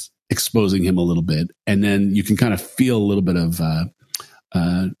is exposing him a little bit. And then you can kind of feel a little bit of,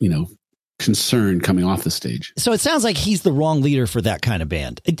 concern coming off the stage. So it sounds like he's the wrong leader for that kind of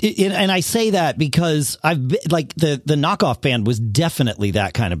band. And I say that because the Knockoff band was definitely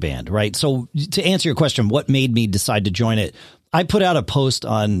that kind of band, right? So to answer your question, what made me decide to join it? I put out a post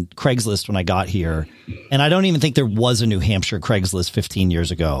on Craigslist when I got here, and I don't even think there was a New Hampshire Craigslist 15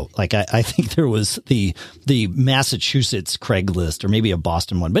 years ago. Like I think there was the Massachusetts Craigslist or maybe a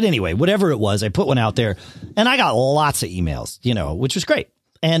Boston one. But anyway, whatever it was, I put one out there and I got lots of emails, which was great.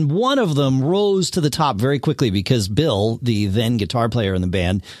 And one of them rose to the top very quickly because Bill, the then guitar player in the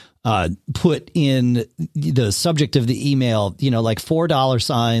band, put in the subject of the email, like $4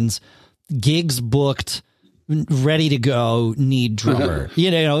 signs, gigs booked, ready to go, need drummer.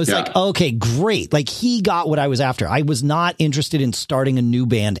 It's like, okay, great. Like he got what I was after. I was not interested in starting a new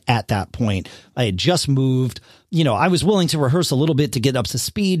band at that point. I had just moved. I was willing to rehearse a little bit to get up to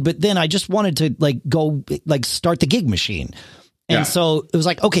speed, but then I just wanted to go start the gig machine. And so it was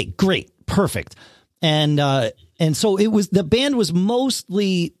like, okay, great, perfect. And so the band was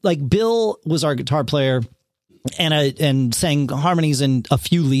mostly like Bill was our guitar player and sang harmonies and a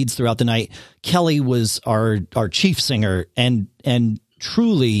few leads throughout the night. Kelly was our chief singer and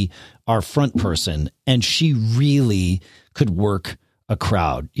truly our front person. And she really could work a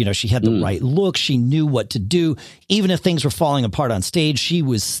crowd. She had the right look. She knew what to do. Even if things were falling apart on stage, she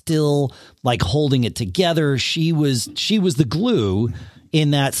was still like holding it together. She was the glue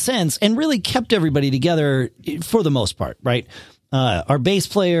in that sense and really kept everybody together for the most part. Right. Our bass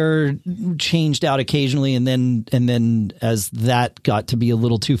player changed out occasionally. And then as that got to be a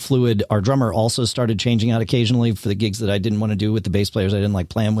little too fluid, our drummer also started changing out occasionally for the gigs that I didn't want to do with the bass players I didn't like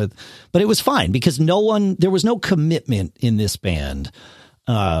playing with. But it was fine because there was no commitment in this band.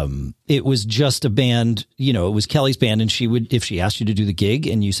 It was just a band, it was Kelly's band, and she would, if she asked you to do the gig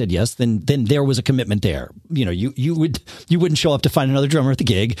and you said yes, then there was a commitment there. You wouldn't show up to find another drummer at the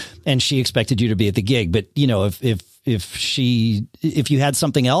gig and she expected you to be at the gig. But if you had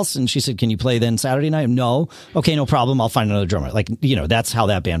something else and she said, can you play then Saturday night? No. Okay, no problem. I'll find another drummer. That's how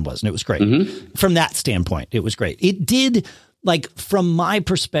that band was. And it was great. From that standpoint, it was great. It did, from my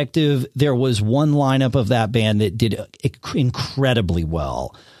perspective, there was one lineup of that band that did incredibly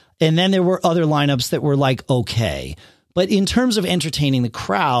well. And then there were other lineups that were okay. But in terms of entertaining the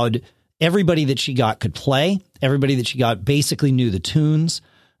crowd, everybody that she got could play. Everybody that she got basically knew the tunes,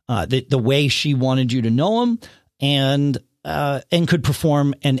 the way she wanted you to know them, and could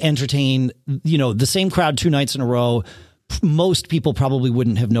perform and entertain, the same crowd 2 nights in a row. Most people probably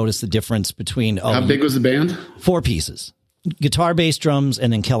wouldn't have noticed the difference between. How big was the band? 4 pieces. Guitar, bass, drums,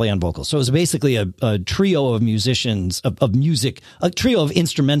 and then Kelly on vocals. So it was basically a trio of musicians, of music, a trio of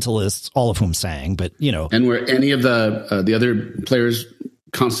instrumentalists, all of whom sang, but And were any of the other players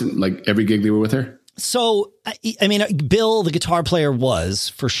constant, every gig they were with her? So, I mean, Bill, the guitar player, was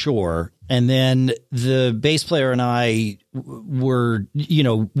for sure. And then the bass player and I were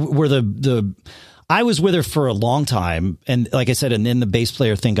the I was with her for a long time. And like I said, and then the bass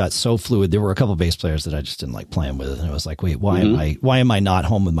player thing got so fluid. There were a couple of bass players that I just didn't like playing with. And I was like, wait, why am I not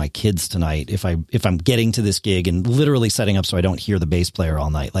home with my kids tonight? If I'm getting to this gig and literally setting up so I don't hear the bass player all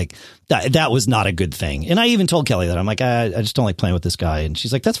night, that was not a good thing. And I even told Kelly that I'm like, I just don't like playing with this guy. And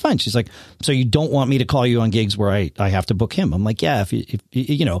she's like, that's fine. She's like, so you don't want me to call you on gigs where I have to book him? I'm like, yeah, if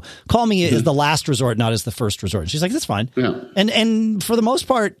call me as the last resort, not as the first resort. And she's like, that's fine. Yeah. And for the most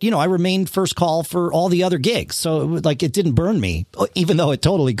part, I remained first call for all the other gigs. So it didn't burn me, even though it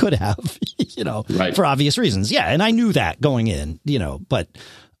totally could have, right, for obvious reasons. Yeah. And I knew that going in, but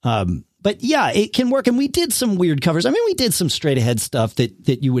yeah, it can work. And we did some weird covers. I mean, we did some straight ahead stuff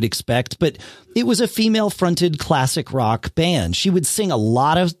that you would expect, but it was a female fronted classic rock band. She would sing a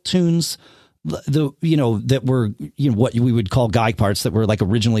lot of tunes that were, what we would call guy parts that were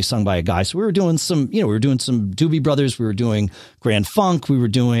originally sung by a guy. So we were doing some, some Doobie Brothers. We were doing Grand Funk. We were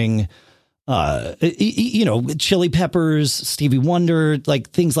doing, Chili Peppers, Stevie Wonder,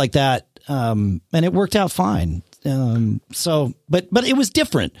 things like that. And it worked out fine. But it was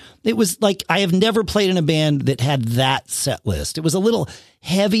different. It was I have never played in a band that had that set list. It was a little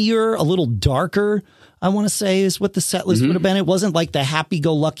heavier, a little darker, I want to say, is what the set list would have been. It wasn't like the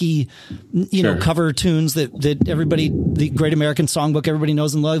happy-go-lucky, cover tunes that everybody, the Great American Songbook, everybody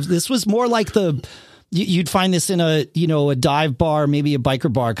knows and loves. This was more like you'd find this in a dive bar, maybe a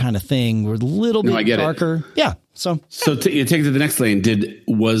biker bar kind of thing, or a little bit darker. It. Yeah. So you take it to the next lane.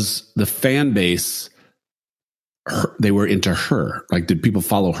 Was the fan base, they were into her? Did people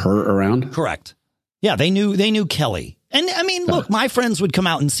follow her around? Correct. Yeah. They knew Kelly. And I mean, look, my friends would come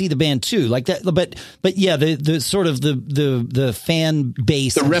out and see the band too, like that. But yeah, the sort of the fan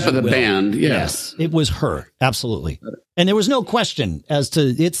base, the rep of the band. Yes, it was her. Absolutely. And there was no question as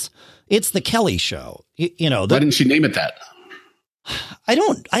to it's the Kelly show. Why didn't she name it that? I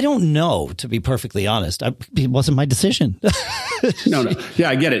don't know, to be perfectly honest. It wasn't my decision. No. Yeah,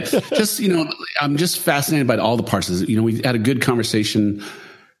 I get it. Just, I'm just fascinated by all the parts of it. We had a good conversation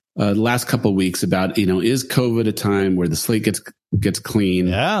the last couple of weeks about, is COVID a time where the slate gets clean,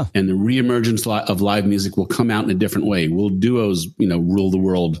 and the reemergence of live music will come out in a different way? Will duos, rule the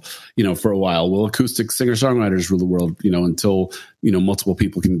world, for a while? Will acoustic singer-songwriters rule the world, until, multiple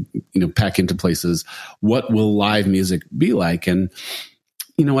people can, pack into places? What will live music be like? And,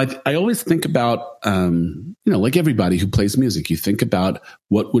 I always think about, like everybody who plays music, you think about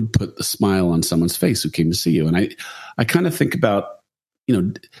what would put the smile on someone's face who came to see you. And I kind of think about,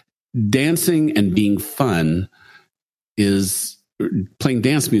 dancing and being fun is playing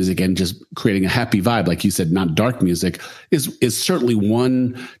dance music and just creating a happy vibe. Like you said, not dark music is certainly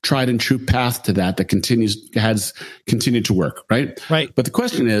one tried and true path to that has continued to work. Right. Right. But the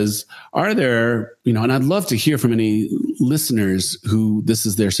question is, are there, and I'd love to hear from any listeners who this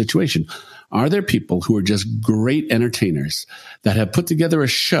is their situation. Are there people who are just great entertainers that have put together a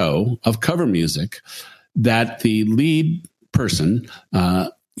show of cover music that the lead person,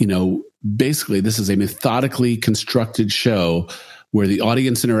 basically this is a methodically constructed show where the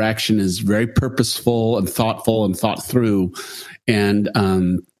audience interaction is very purposeful and thoughtful and thought through, and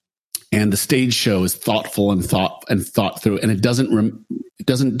the stage show is thoughtful and thought through, and it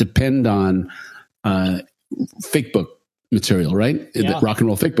doesn't depend on fake book material, right? Yeah. The rock and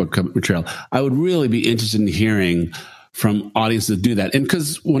roll fake book material. I would really be interested in hearing from audiences that do that. And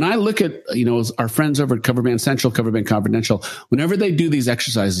because when I look at, our friends over at Cover Band Central, Cover Band Confidential, whenever they do these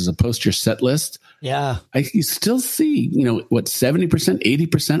exercises of post your set list, you still see, 70%,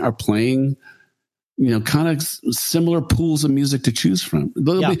 80% are playing, kind of similar pools of music to choose from.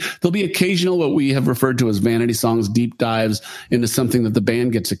 There'll be occasional, what we have referred to as vanity songs, deep dives into something that the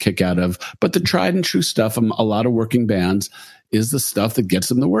band gets a kick out of. But the tried and true stuff from a lot of working bands is the stuff that gets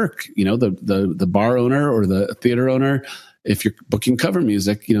them to work. The bar owner or the theater owner, if you're booking cover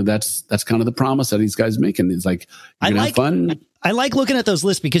music, that's kind of the promise that these guys making. It's like, you're gonna have fun. I like looking at those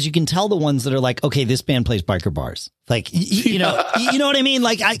lists because you can tell the ones that are like, okay, this band plays biker bars. Like, you know what I mean?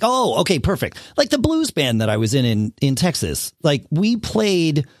 Like, okay, perfect. Like the blues band that I was in Texas, like we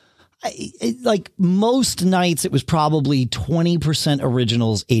played, like most nights it was probably 20%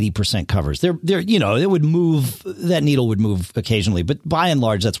 originals, 80% covers. There, it would move, that needle would move occasionally, but by and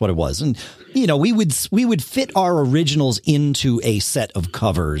large, that's what it was. And, we would fit our originals into a set of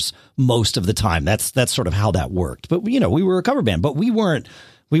covers most of the time. That's sort of how that worked. But, we were a cover band, but we weren't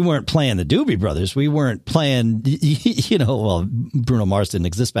playing the Doobie Brothers. We weren't playing, well, Bruno Mars didn't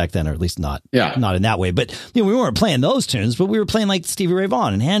exist back then, or at least not in that way. But we weren't playing those tunes, but we were playing like Stevie Ray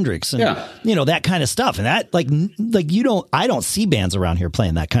Vaughan and Hendrix and that kind of stuff. And that I don't see bands around here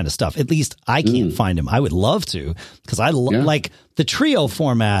playing that kind of stuff. At least I can't find them. I would love to, because like the trio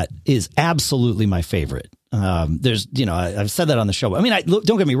format is absolutely my favorite. There's, I've said that on the show.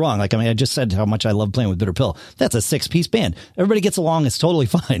 Don't get me wrong. I just said how much I love playing with Bitter Pill. That's a 6-piece band. Everybody gets along. It's totally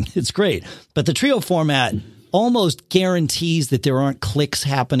fine. It's great. But the trio format almost guarantees that there aren't clicks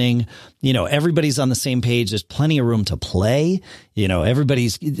happening. Everybody's on the same page. There's plenty of room to play.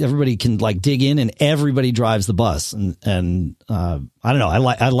 Everybody can like dig in, and everybody drives the bus. And I don't know.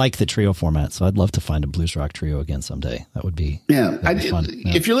 I like the trio format, so I'd love to find a blues rock trio again someday. That would be fun.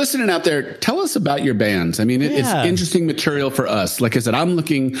 If you're listening out there, tell us about your bands. It's interesting material for us. Like I said, I'm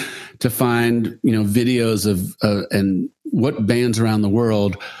looking to find videos of and what bands around the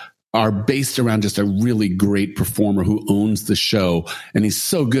world are based around just a really great performer who owns the show, and he's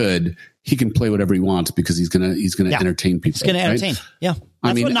so good he can play whatever he wants because he's gonna entertain people. He's gonna entertain. Yeah,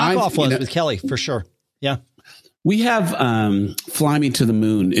 that's what Knockoff was with Kelly for sure. Yeah, we have "Fly Me to the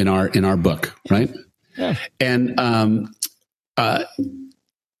Moon" in our book, right? Yeah, and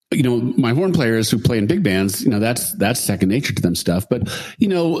my horn players who play in big bands, that's second nature to them stuff. But,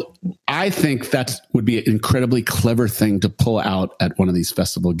 I think that would be an incredibly clever thing to pull out at one of these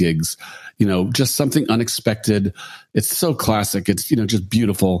festival gigs, just something unexpected. It's so classic. It's, just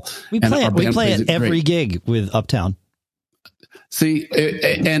beautiful. We play it every gig with Uptown. See,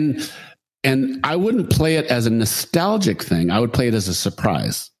 and I wouldn't play it as a nostalgic thing. I would play it as a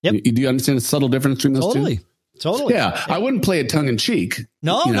surprise. Yep. Do you understand the subtle difference between those two? Totally. Yeah. I wouldn't play it tongue in cheek.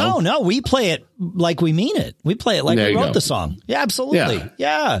 No. We play it like we mean it. We play it like we wrote the song. Yeah, absolutely.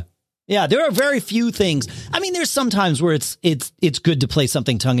 Yeah. There are very few things. There's sometimes where it's good to play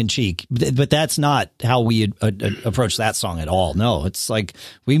something tongue in cheek, but that's not how we approach that song at all. No, it's like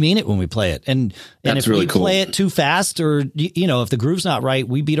we mean it when we play it. And if really we play it too fast, or, if the groove's not right,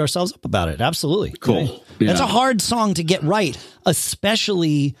 we beat ourselves up about it. Absolutely. Cool. Right? Yeah. That's a hard song to get right,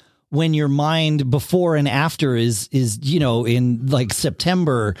 especially when your mind before and after is in like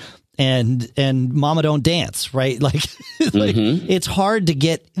September and Mama Don't Dance, right? Like, it's hard to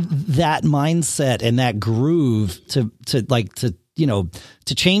get that mindset and that groove to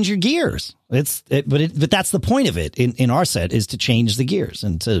change your gears. But that's the point of it in our set, is to change the gears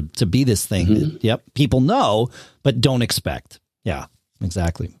and to be this thing that, people know but don't expect. Yeah,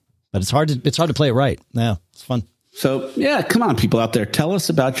 exactly. But it's hard to play it right. Yeah, it's fun. So yeah, come on, people out there, tell us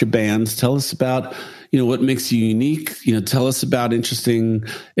about your bands. Tell us about, what makes you unique. Tell us about interesting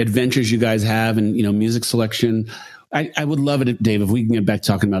adventures you guys have and, music selection. I would love it, Dave, if we can get back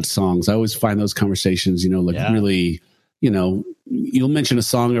talking about songs. I always find those conversations, really, you'll mention a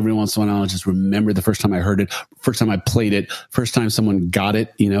song every once in a while. I'll just remember the first time I heard it, first time I played it, first time someone got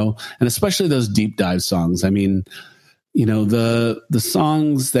it, and especially those deep dive songs. I mean, the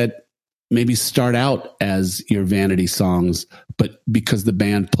songs that maybe start out as your vanity songs, but because the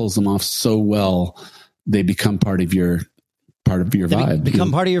band pulls them off so well, they become part of your vibe.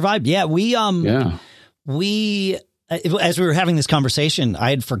 Become part of your vibe. Yeah. We as we were having this conversation, I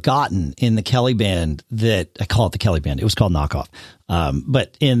had forgotten in the Kelly Band that I call it the Kelly Band. It was called Knockoff.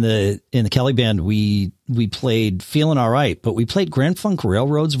 But in the Kelly Band, we played Feeling All Right, but we played Grand Funk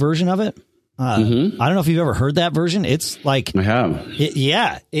Railroad's version of it. I don't know if you've ever heard that version. It's like, I have. It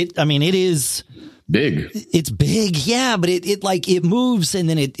is big. It's big. Yeah. But it moves and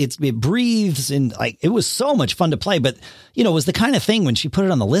then it breathes. And like, it was so much fun to play, but it was the kind of thing when she put it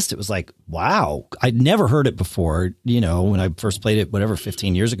on the list, it was like, wow, I'd never heard it before, when I first played it,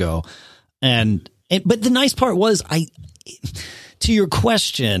 15 years ago. But the nice part was to your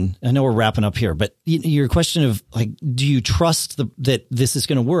question, I know we're wrapping up here, but your question of like, do you trust that this is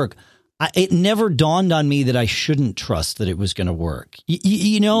going to work? It never dawned on me that I shouldn't trust that it was going to work.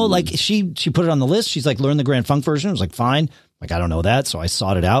 Like she put it on the list. She's like, learn the Grand Funk version. I was like, fine. Like, I don't know that. So I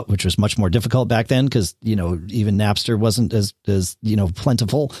sought it out, which was much more difficult back then because, even Napster wasn't as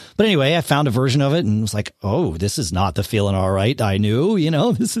plentiful. But anyway, I found a version of it and was like, oh, this is not the Feeling All Right I knew.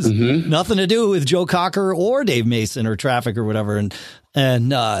 This is nothing to do with Joe Cocker or Dave Mason or Traffic or whatever.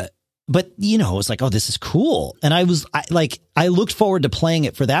 But, it was like, oh, this is cool. And I looked forward to playing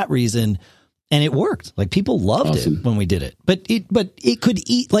it for that reason. And it worked. Like, people loved it when we did it. But it could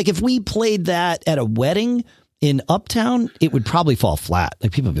like if we played that at a wedding in Uptown, it would probably fall flat.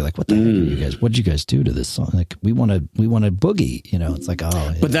 Like, people would be like, what the heck what did you guys do to this song? Like, we want to boogie, It's like, oh.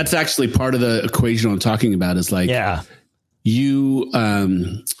 Yeah. But that's actually part of the equation I'm talking about is like,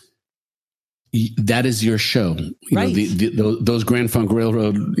 that is your show, right. Those Grand Funk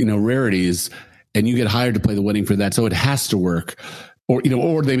Railroad, rarities, and you get hired to play the wedding for that. So it has to work, or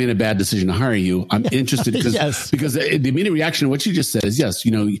they made a bad decision to hire you. I'm interested because the immediate reaction to what you just said is yes.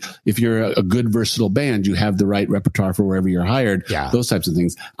 If you're a good versatile band, you have the right repertoire for wherever you're hired, those types of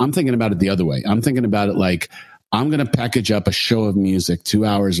things. I'm thinking about it the other way. I'm thinking about it like, I'm going to package up a show of music, 2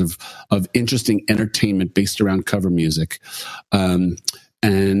 hours of interesting entertainment based around cover music.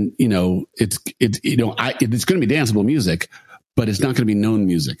 And it's going to be danceable music, but it's not going to be known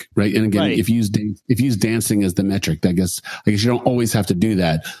music, right? And again, if you use dancing as the metric, I guess you don't always have to do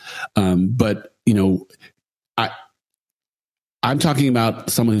that. But I'm talking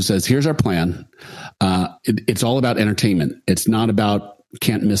about someone who says, "Here's our plan. It's all about entertainment. It's not about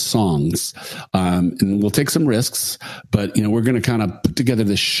can't miss songs. And we'll take some risks, but we're going to kind of put together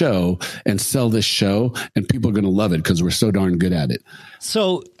this show and sell this show, and people are going to love it because we're so darn good at it."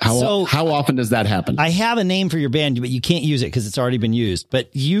 So how often does that happen? I have a name for your band, but you can't use it because it's already been used.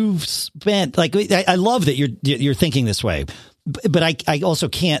 But you've spent I love that you're thinking this way, but I also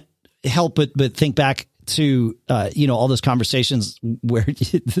can't help but think back to all those conversations where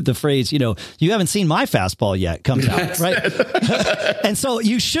the phrase you haven't seen my fastball yet comes out, right? And so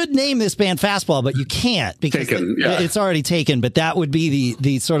you should name this band Fastball, but you can't because it's already taken. But that would be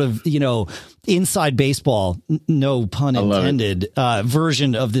the sort of inside baseball, no pun intended,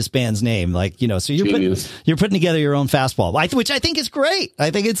 version of this band's name. So you're putting together your own Fastball, which I think is great.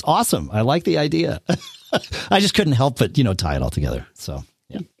 I think it's awesome. I like the idea. I just couldn't help but tie it all together. So.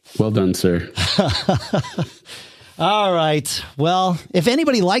 Yeah. Well done, sir. All right. Well, if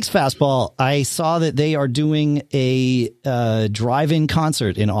anybody likes Fastball, I saw that they are doing a drive-in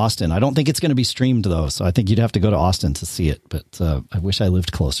concert in Austin. I don't think it's going to be streamed, though, so I think you'd have to go to Austin to see it. But I wish I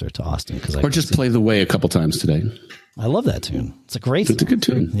lived closer to Austin. Or just play The Way a couple times today. I love that tune. It's a great It's a good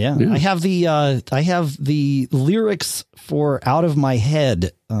tune. Yeah. I have the lyrics for Out of My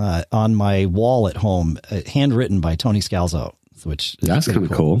Head on my wall at home, handwritten by Tony Scalzo. Which that's kind of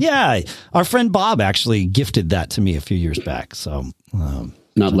cool. Yeah. Our friend Bob actually gifted that to me a few years back. So,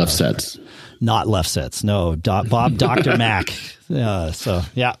 not Left Sets. Not Left Sets. No, Bob, Dr. Mac. So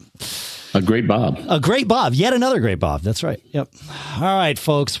yeah. A great Bob. Yet another great Bob. That's right. Yep. All right,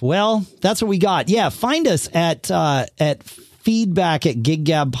 folks. Well, that's what we got. Yeah. Find us at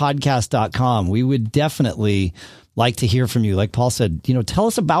feedback@giggabpodcast.com. We would definitely like to hear from you. Like Paul said, tell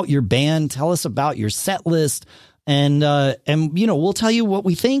us about your band, tell us about your set list. And we'll tell you what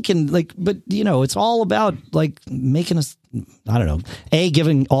we think, and but it's all about making us, I don't know, A,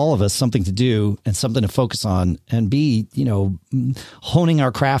 giving all of us something to do and something to focus on, and B, honing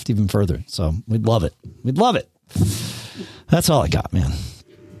our craft even further. So we'd love it. That's all I got, man.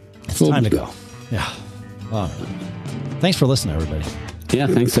 It's time to go. Yeah. Thanks for listening, everybody. Yeah.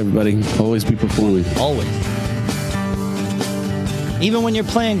 Thanks, everybody. Always be performing. Always. Even when you're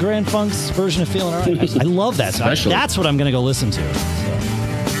playing Grand Funk's version of Feeling Alright. I love that song. That's what I'm going to go listen to.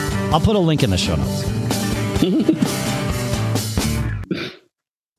 So, I'll put a link in the show notes.